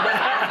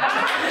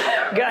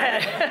ahead. Go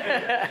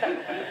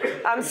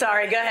ahead. I'm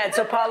sorry, go ahead.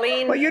 So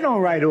Pauline... Well, you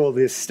don't write all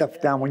this stuff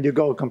down when you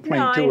go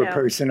complain to a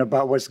person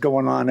about what's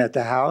going on at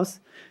the house.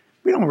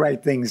 We don't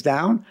write things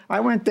down. I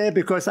went there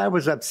because I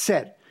was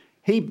upset.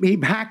 He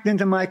hacked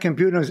into my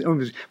computer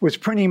and was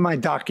printing my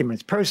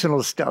documents,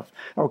 personal stuff.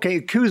 Okay,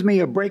 accused me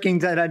of breaking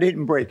that I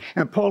didn't break.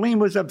 And Pauline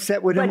was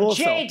upset with him But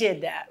also. Jay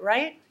did that,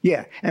 right?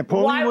 Yeah, and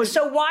Pauline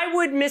So why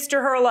would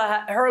Mr.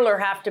 Hurler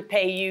have to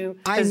pay you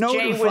because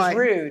Jay was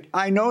rude?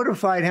 I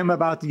notified him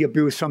about the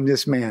abuse from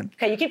this man.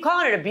 Okay, you keep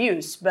calling it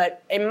abuse,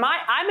 but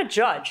I'm a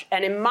judge,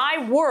 and in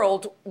my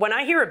world, when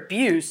I hear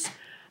abuse,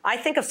 I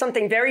think of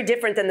something very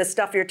different than the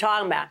stuff you're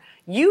talking about.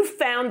 You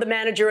found the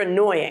manager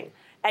annoying,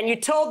 and you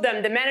told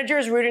them the manager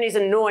is rude and he's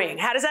annoying.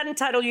 How does that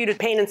entitle you to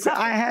pain and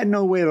suffering? I had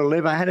nowhere to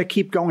live. I had to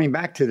keep going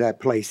back to that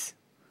place.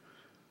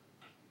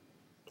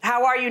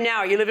 How are you now?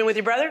 Are you living with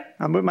your brother?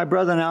 I'm with my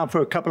brother now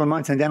for a couple of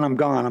months, and then I'm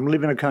gone. I'm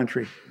leaving the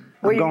country.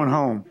 I'm going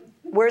home.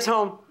 Where's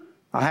home?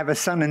 I have a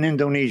son in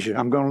Indonesia.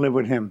 I'm going to live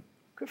with him.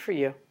 Good for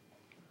you.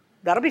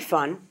 That'll be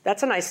fun.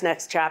 That's a nice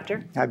next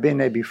chapter. I've been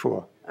there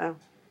before. Oh.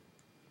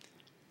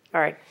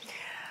 All right.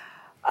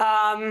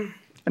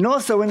 And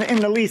also, in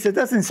the lease, it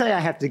doesn't say I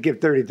have to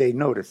give 30-day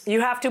notice. You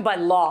have to by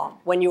law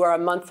when you are a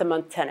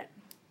month-to-month tenant.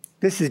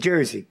 This is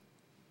Jersey.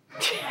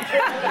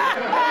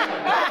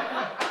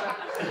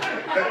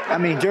 I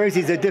mean,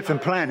 Jersey's a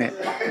different planet.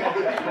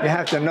 You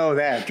have to know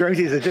that.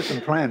 Jersey's a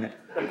different planet.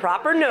 The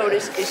proper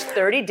notice is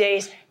 30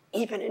 days,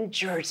 even in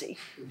Jersey,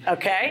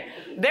 okay?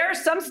 There are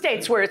some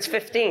states where it's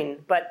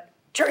 15, but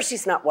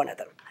Jersey's not one of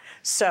them.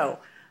 So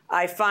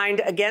I find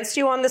against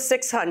you on the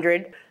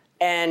 600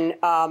 and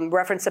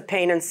reference of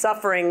pain and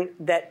suffering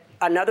that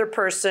another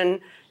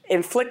person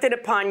inflicted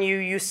upon you,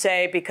 you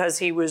say, because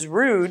he was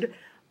rude.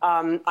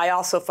 I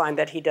also find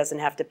that he doesn't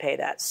have to pay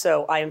that.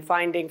 So I am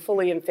finding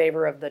fully in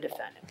favor of the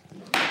defendant.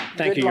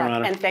 Thank you, Your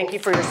Honor. And thank you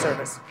for your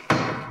service.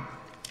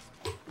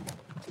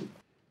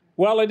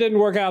 Well, it didn't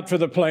work out for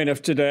the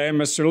plaintiff today,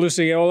 Mr.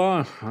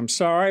 Luciola. I'm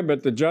sorry,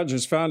 but the judge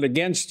has found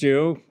against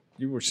you.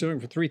 You were suing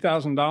for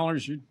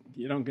 $3,000.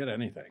 You don't get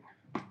anything.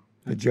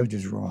 The judge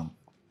is wrong.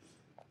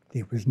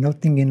 There was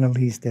nothing in the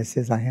lease that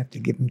says I have to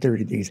give him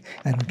 30 days.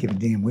 I don't give a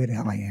damn where the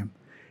hell I am.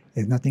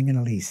 There's nothing in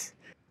the lease.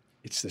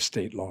 It's the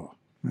state law.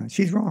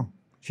 She's wrong.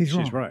 She's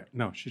wrong. She's right.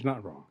 No, she's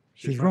not wrong.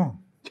 She's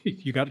wrong.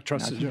 You got to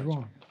trust the she's judge.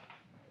 wrong.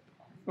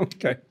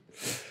 Okay.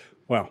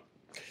 Well,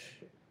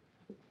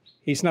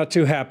 he's not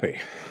too happy.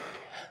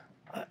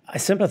 I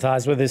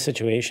sympathize with his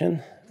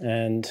situation,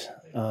 and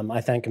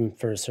I thank him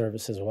for his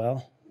service as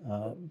well.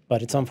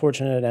 But it's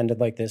unfortunate it ended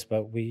like this,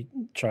 but we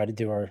try to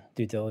do our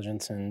due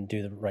diligence and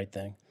do the right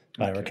thing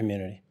by our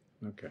community.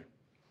 Okay.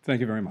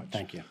 Thank you very much.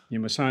 Thank you. You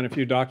must sign a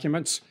few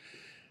documents,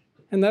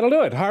 and that'll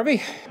do it.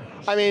 Harvey?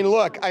 I mean,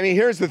 look,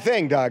 here's the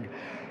thing, Doug.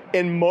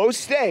 In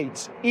most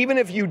states, even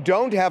if you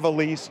don't have a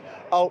lease,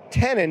 a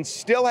tenant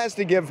still has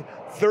to give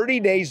 30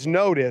 days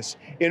notice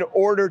in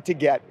order to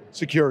get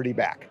security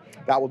back.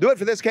 That will do it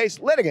for this case.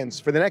 Litigants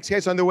for the next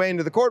case on their way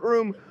into the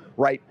courtroom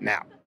right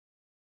now.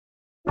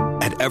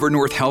 At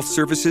Evernorth Health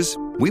Services,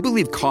 we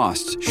believe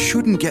costs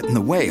shouldn't get in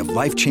the way of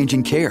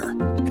life-changing care,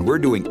 and we're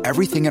doing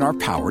everything in our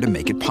power to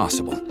make it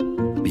possible.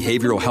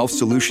 Behavioral health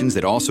solutions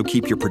that also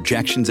keep your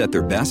projections at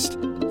their best?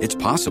 It's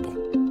possible.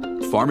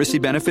 Pharmacy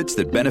benefits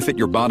that benefit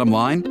your bottom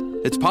line?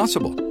 It's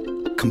possible.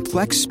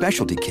 Complex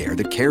specialty care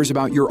that cares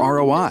about your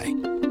ROI?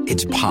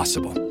 It's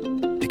possible.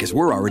 Because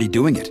we're already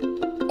doing it.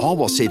 All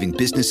while saving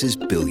businesses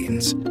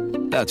billions.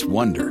 That's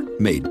Wonder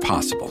made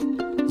possible.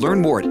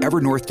 Learn more at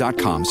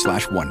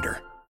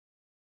evernorth.com/wonder.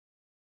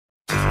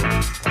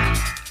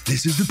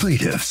 This is the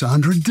plaintiff,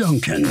 Sandra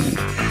Duncan.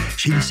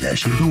 She says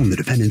she loaned the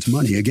defendant's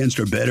money against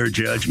her better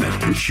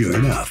judgment, and sure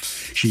enough,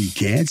 she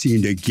can't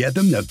seem to get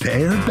them to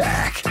pay her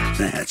back.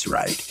 That's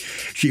right.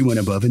 She went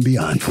above and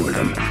beyond for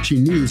them. She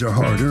needs her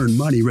hard-earned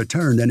money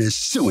returned and is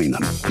suing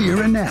them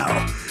here and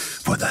now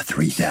for the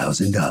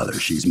 $3,000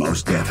 she's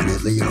most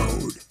definitely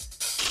owed.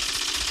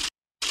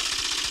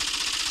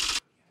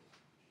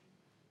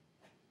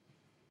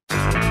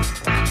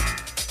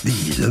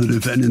 These are the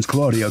defendants,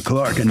 Claudia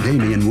Clark and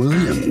Damian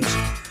Williams.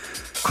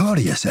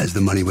 Claudia says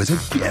the money was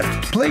a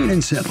gift, plain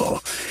and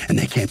simple, and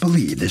they can't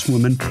believe this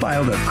woman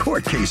filed a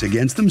court case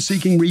against them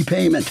seeking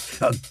repayment.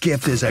 A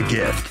gift is a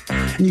gift,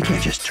 and you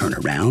can't just turn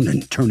around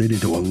and turn it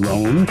into a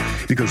loan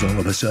because all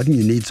of a sudden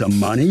you need some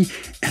money,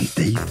 and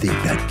they think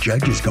that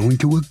judge is going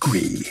to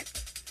agree.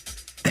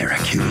 They're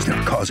accused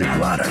of causing a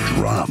lot of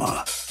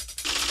drama.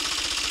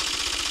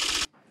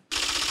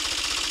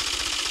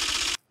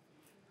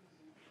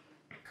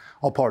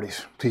 All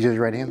parties, please raise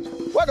your right hands.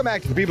 Welcome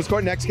back to the People's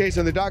Court. Next case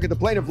on the docket. The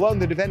plaintiff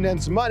loaned the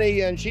defendants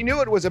money, and she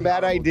knew it was a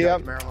bad idea.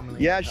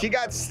 Yeah, she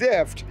got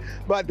stiffed,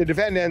 but the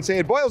defendants say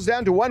it boils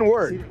down to one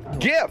word: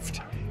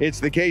 gift. It's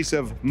the case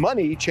of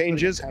money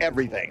changes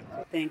everything.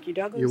 Thank you,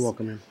 Douglas. You're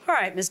welcome, ma'am. All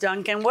right, Ms.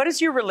 Duncan, what is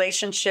your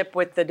relationship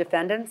with the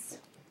defendants?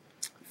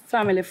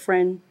 Family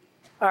friend.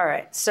 All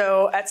right,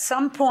 so at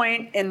some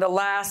point in the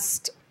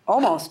last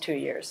almost 2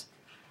 years,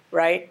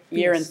 right?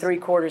 Year and 3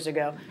 quarters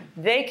ago,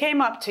 they came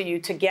up to you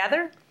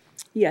together?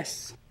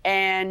 Yes.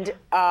 And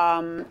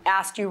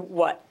asked you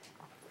what?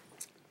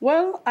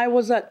 Well, I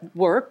was at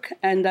work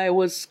and I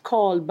was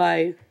called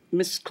by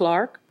Miss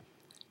Clark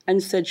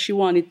and said she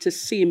wanted to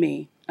see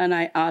me. And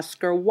I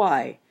asked her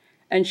why.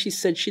 And she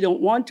said she don't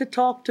want to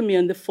talk to me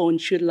on the phone.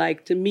 She'd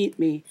like to meet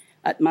me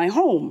at my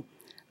home.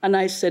 And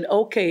I said,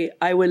 okay,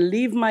 I will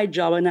leave my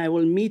job and I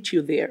will meet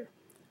you there.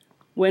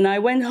 When I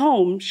went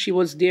home, she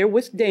was there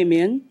with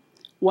Damien,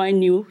 who I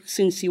knew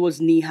since he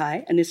was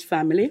knee-high, and his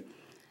family.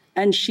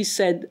 And she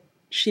said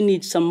she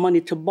needs some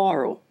money to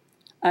borrow.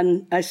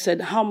 And I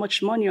said, how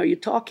much money are you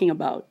talking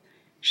about?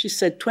 She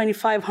said,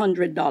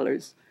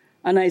 $2,500.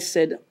 And I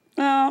said,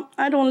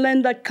 I don't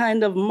lend that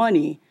kind of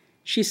money.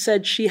 She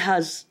said she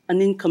has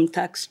an income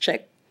tax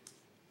check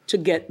to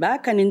get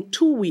back, and in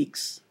 2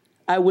 weeks,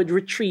 I would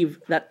retrieve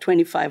that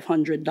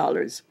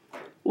 $2,500.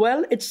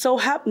 Well, it so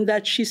happened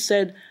that she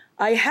said,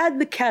 I had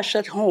the cash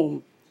at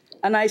home.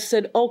 And I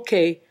said,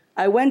 okay,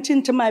 I went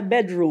into my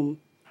bedroom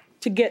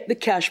to get the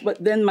cash,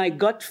 but then my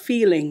gut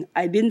feeling,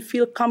 I didn't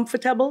feel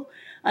comfortable.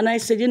 And I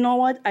said, you know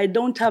what? I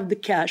don't have the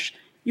cash.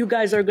 You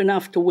guys are going to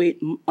have to wait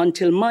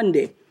until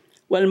Monday.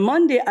 Well,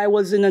 Monday, I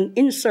was in an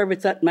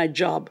in-service at my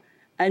job.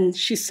 And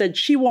she said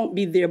she won't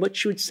be there, but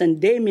she would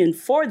send Damien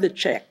for the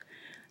check.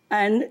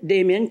 And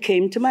Damien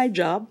came to my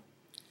job,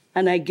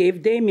 and I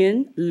gave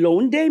Damien,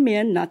 loaned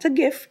Damien, not a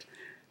gift,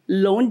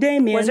 loaned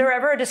Damien. Was there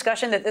ever a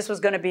discussion that this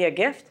was going to be a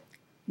gift?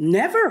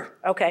 Never.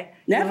 Okay.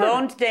 Never. You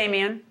loaned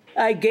Damien.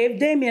 I gave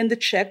Damien the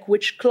check,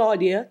 which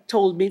Claudia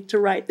told me to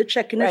write the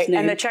check in his name.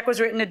 And the check was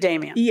written to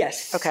Damien?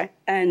 Yes. Okay.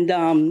 And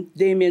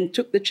Damien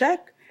took the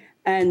check,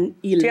 and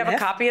he left. Do you have a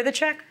copy of the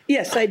check?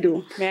 Yes, I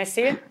do. May I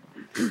see it?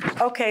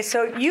 Okay,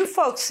 so you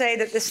folks say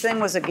that this thing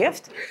was a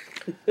gift?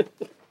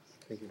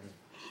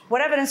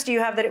 What evidence do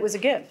you have that it was a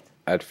gift?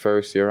 At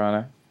first, Your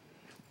Honor,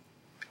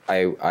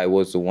 I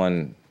was the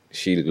one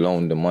she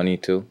loaned the money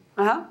to.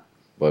 Uh-huh.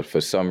 But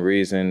for some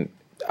reason,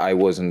 I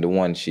wasn't the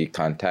one she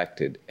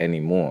contacted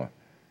anymore.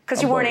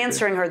 Because you weren't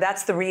answering her,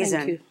 that's the reason.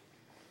 Thank you.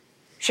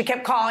 She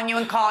kept calling you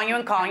and calling you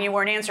and calling you,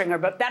 weren't answering her.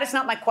 But that is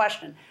not my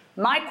question.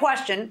 My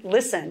question,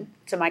 listen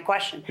to my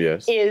question,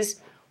 yes,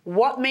 is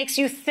what makes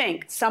you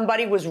think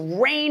somebody was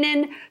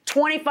raining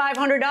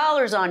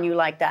 $2,500 on you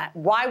like that?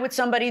 Why would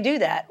somebody do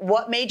that?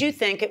 What made you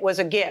think it was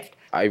a gift?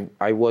 I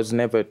was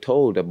never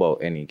told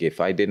about any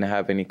gift. I didn't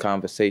have any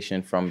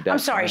conversation from that I'm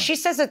sorry, time. she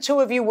says the two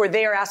of you were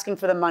there asking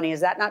for the money. Is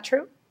that not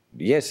true?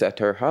 Yes, at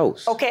her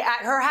house. Okay,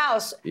 at her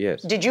house.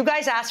 Yes. Did you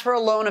guys ask for a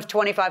loan of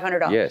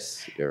 $2,500?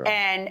 Yes, Your Honor.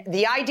 And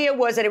the idea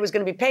was that it was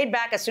going to be paid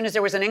back as soon as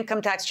there was an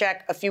income tax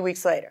check a few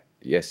weeks later?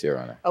 Yes, Your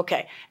Honor.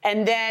 Okay.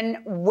 And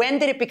then when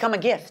did it become a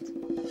gift?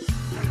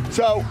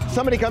 So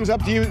somebody comes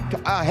up to you,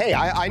 hey,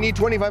 I need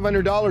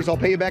 $2,500. I'll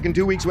pay you back in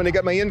 2 weeks when I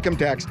get my income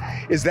tax.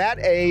 Is that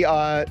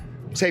a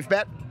safe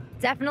bet?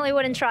 Definitely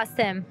wouldn't trust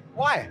him.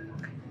 Why?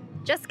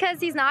 Just because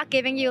he's not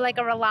giving you like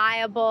a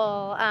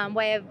reliable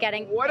way of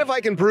getting. What if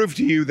I can prove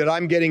to you that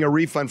I'm getting a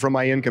refund from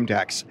my income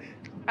tax?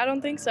 I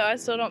don't think so. I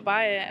still don't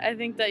buy it. I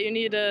think that you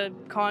need a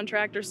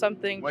contract or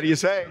something. What do you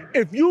say?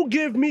 If you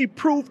give me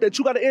proof that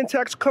you got an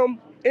income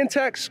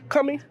tax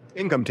coming,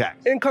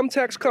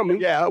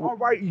 yeah. All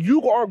right,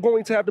 you are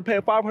going to have to pay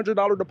a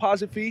 $500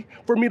 deposit fee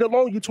for me to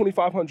loan you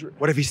 $2,500.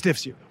 What if he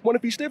stiffs you? What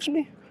if he stiffs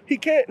me? He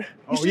can't.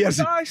 You see yes.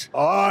 his eyes?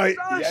 Oh, His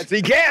eyes? yes,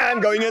 he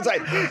can. Going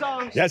inside.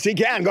 Yes, he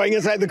can. Going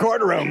inside the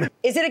courtroom.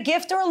 Is it a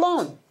gift or a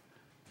loan?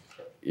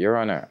 Your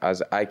Honor,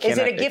 as I cannot... Is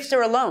it a gift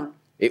or a loan?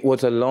 It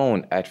was a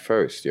loan at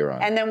first, Your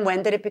Honor. And then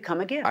when did it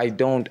become a gift? I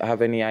don't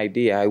have any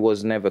idea. I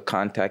was never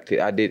contacted.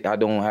 I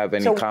don't have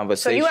any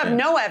conversation. So you have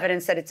no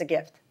evidence that it's a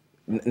gift?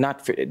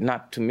 Not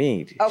to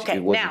me. Okay,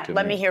 now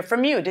let me hear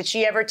from you. Did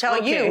she ever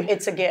tell you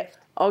it's a gift?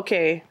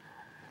 Okay.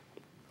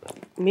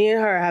 Me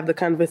and her have the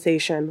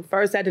conversation.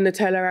 First, I didn't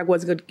tell her I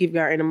was going to give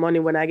her any money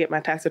when I get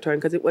my tax return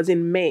because it was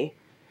in May.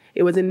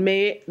 It was in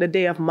May, the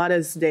day of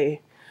Mother's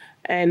Day.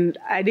 And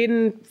I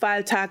didn't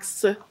file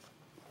tax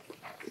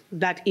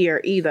that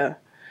year either.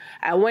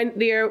 I went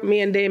there,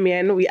 me and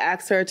Damien, we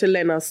asked her to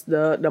lend us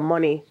the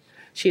money.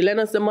 She lent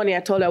us the money. I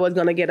told her I was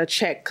going to get a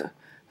check.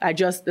 I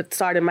just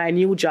started my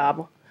new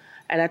job.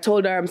 And I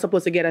told her I'm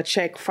supposed to get a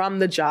check from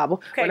the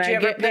job. Okay, did you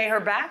ever pay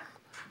her back?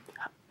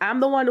 I'm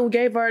the one who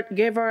gave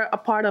her a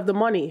part of the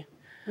money.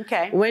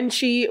 Okay. When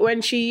she's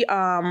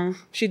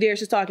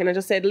talking, I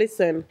just said,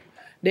 listen,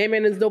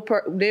 Damien is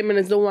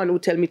the one who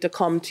tell me to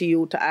come to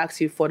you to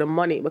ask you for the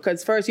money.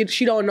 Because first,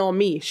 she don't know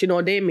me. She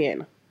know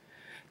Damien.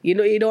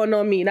 You don't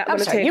know me. I'm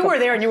sorry, you were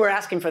there and you were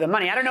asking for the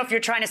money. I don't know if you're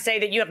trying to say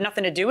that you have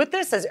nothing to do with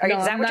this. Is that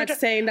I'm what not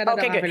saying that I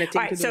don't have anything to do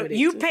with it. So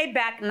you paid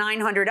back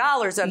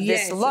 $900 of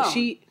this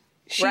loan,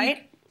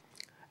 right?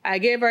 I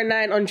gave her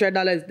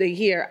 $900 the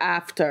year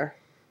after.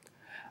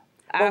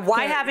 Well,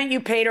 why haven't you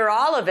paid her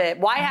all of it?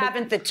 Why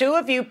haven't the two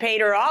of you paid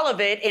her all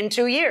of it in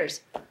 2 years?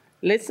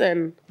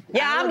 Listen.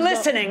 Yeah, I'm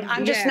listening.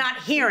 I'm just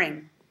not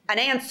hearing an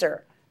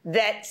answer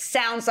that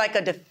sounds like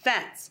a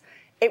defense.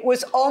 It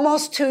was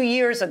almost 2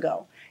 years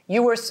ago.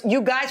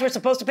 You guys were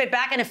supposed to pay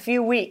back in a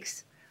few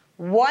weeks.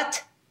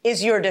 What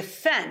is your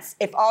defense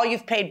if all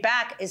you've paid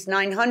back is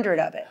 $900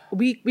 of it?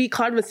 We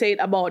conversate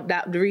about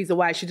that, the reason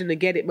why she didn't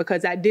get it,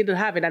 because I didn't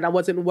have it and I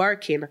wasn't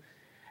working.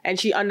 And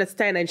she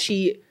understand, and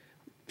she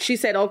She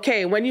said,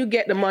 okay, when you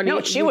get the money,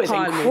 No, she you was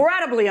call me.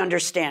 incredibly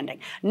understanding.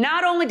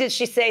 Not only did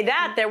she say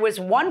that, there was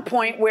one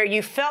point where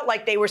you felt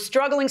like they were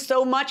struggling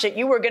so much that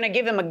you were going to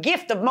give them a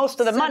gift of most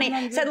of the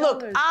money. Said,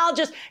 look,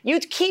 you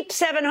keep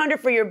 $700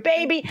 for your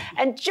baby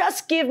and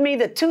just give me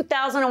the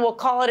 $2,000 and we'll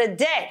call it a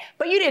day.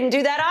 But you didn't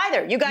do that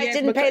either. You guys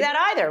didn't pay that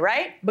either,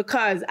 right?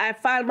 Because I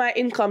filed my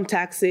income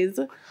taxes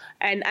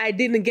and I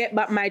didn't get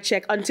back my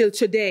check until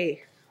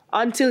today.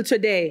 Until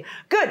today.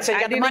 Good, so you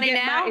got the money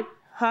now?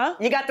 Huh?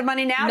 You got the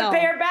money now No. to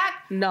pay her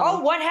back? No. Oh,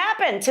 what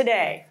happened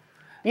today?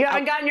 You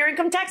haven't gotten your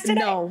income tax today?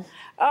 No.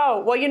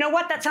 Oh, well, you know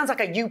what? That sounds like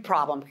a you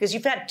problem because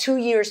you've had 2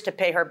 years to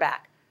pay her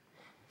back.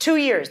 2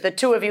 years, the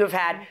two of you have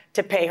had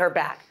to pay her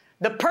back.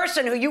 The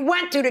person who you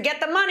went to get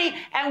the money,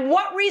 and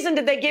what reason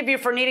did they give you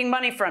for needing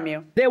money from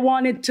you? They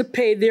wanted to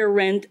pay their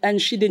rent, and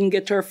she didn't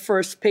get her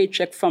first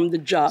paycheck from the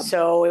job.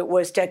 So it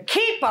was to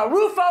keep a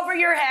roof over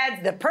your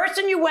head. The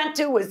person you went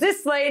to was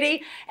this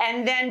lady,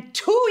 and then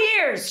 2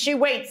 years she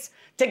waits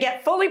to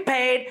get fully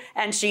paid,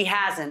 and she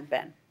hasn't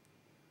been.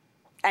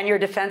 And your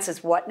defense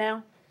is what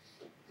now?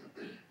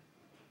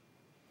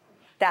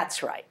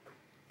 That's right.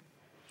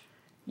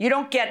 You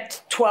don't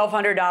get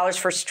 $1,200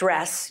 for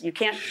stress. You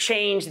can't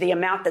change the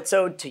amount that's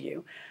owed to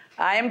you.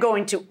 I am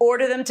going to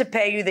order them to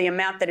pay you the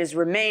amount that is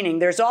remaining.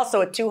 There's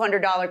also a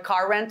 $200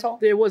 car rental.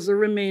 There was a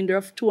remainder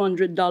of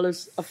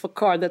 $200 of a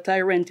car that I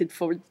rented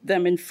for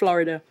them in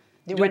Florida.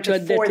 You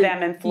rented for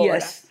them in Florida.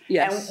 Yes,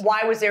 yes. And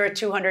why was there a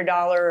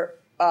 $200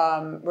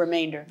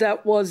 remainder?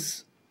 That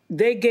was,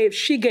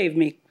 she gave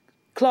me,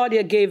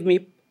 Claudia gave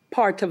me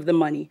part of the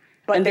money.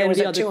 But and there then was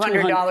the a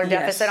other $200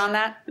 deficit on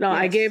that? No,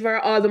 I gave her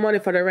all the money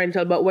for the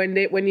rental, but when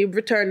you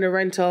return the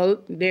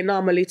rental, they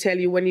normally tell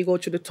you when you go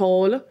to the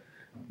toll,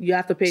 you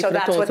have to pay for the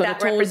toll. So So that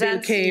the toll bill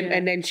represents? came,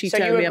 and then she so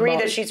told me about. So you agree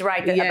that she's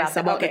right yes,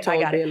 about that? Okay, the toll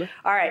I got bill. it.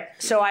 All right,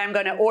 so I am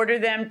going to order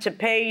them to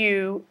pay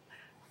you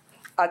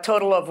a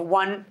total of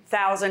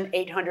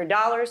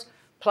 $1,800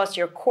 plus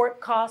your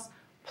court costs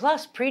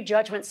plus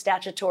prejudgment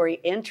statutory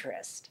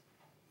interest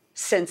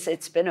since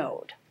it's been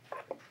owed.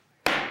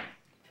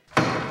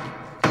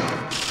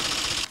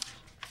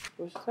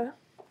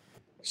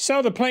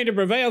 So the plaintiff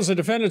prevails. The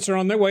defendants are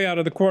on their way out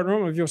of the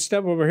courtroom. If you'll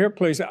step over here,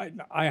 please.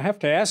 I have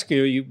to ask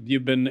you,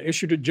 you've been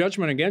issued a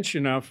judgment against you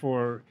now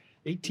for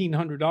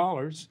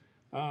 $1,800.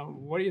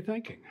 What are you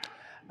thinking?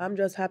 I'm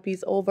just happy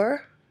it's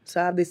over. So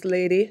I have this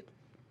lady.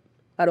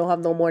 I don't have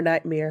no more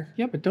nightmare.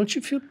 Yeah, but don't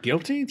you feel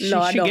guilty?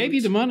 No, I don't. She gave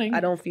you the money. I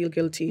don't feel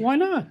guilty. Why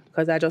not?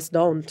 Because I just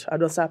don't. I'm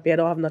just happy. I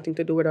don't have nothing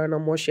to do with her no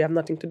more. She have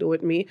nothing to do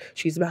with me.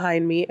 She's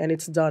behind me, and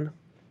it's done.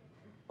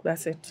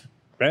 That's it.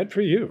 Bad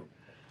for you.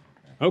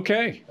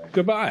 Okay,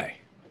 goodbye.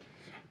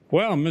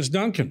 Well, Ms.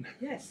 Duncan.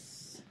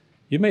 Yes.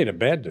 You made a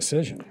bad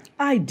decision.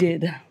 I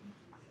did.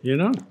 You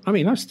know? I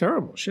mean, that's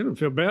terrible. She didn't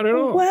feel bad at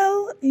all.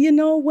 Well, you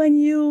know, when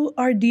you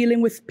are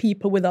dealing with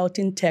people without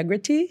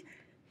integrity,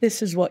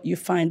 this is what you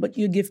find. But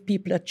you give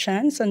people a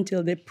chance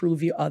until they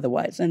prove you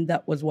otherwise. And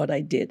that was what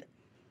I did.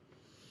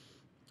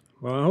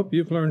 Well, I hope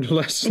you've learned a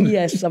lesson.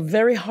 Yes, a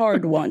very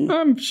hard one.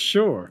 I'm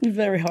sure.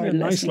 Very hard lesson.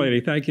 Nice lady.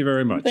 Thank you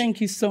very much.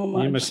 Thank you so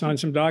much. You must sign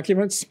some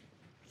documents.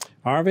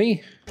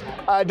 Harvey?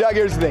 Doug,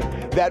 here's the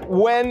thing, that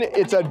when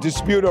it's a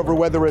dispute over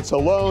whether it's a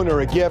loan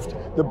or a gift,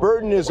 the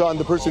burden is on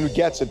the person who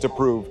gets it to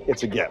prove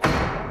it's a gift.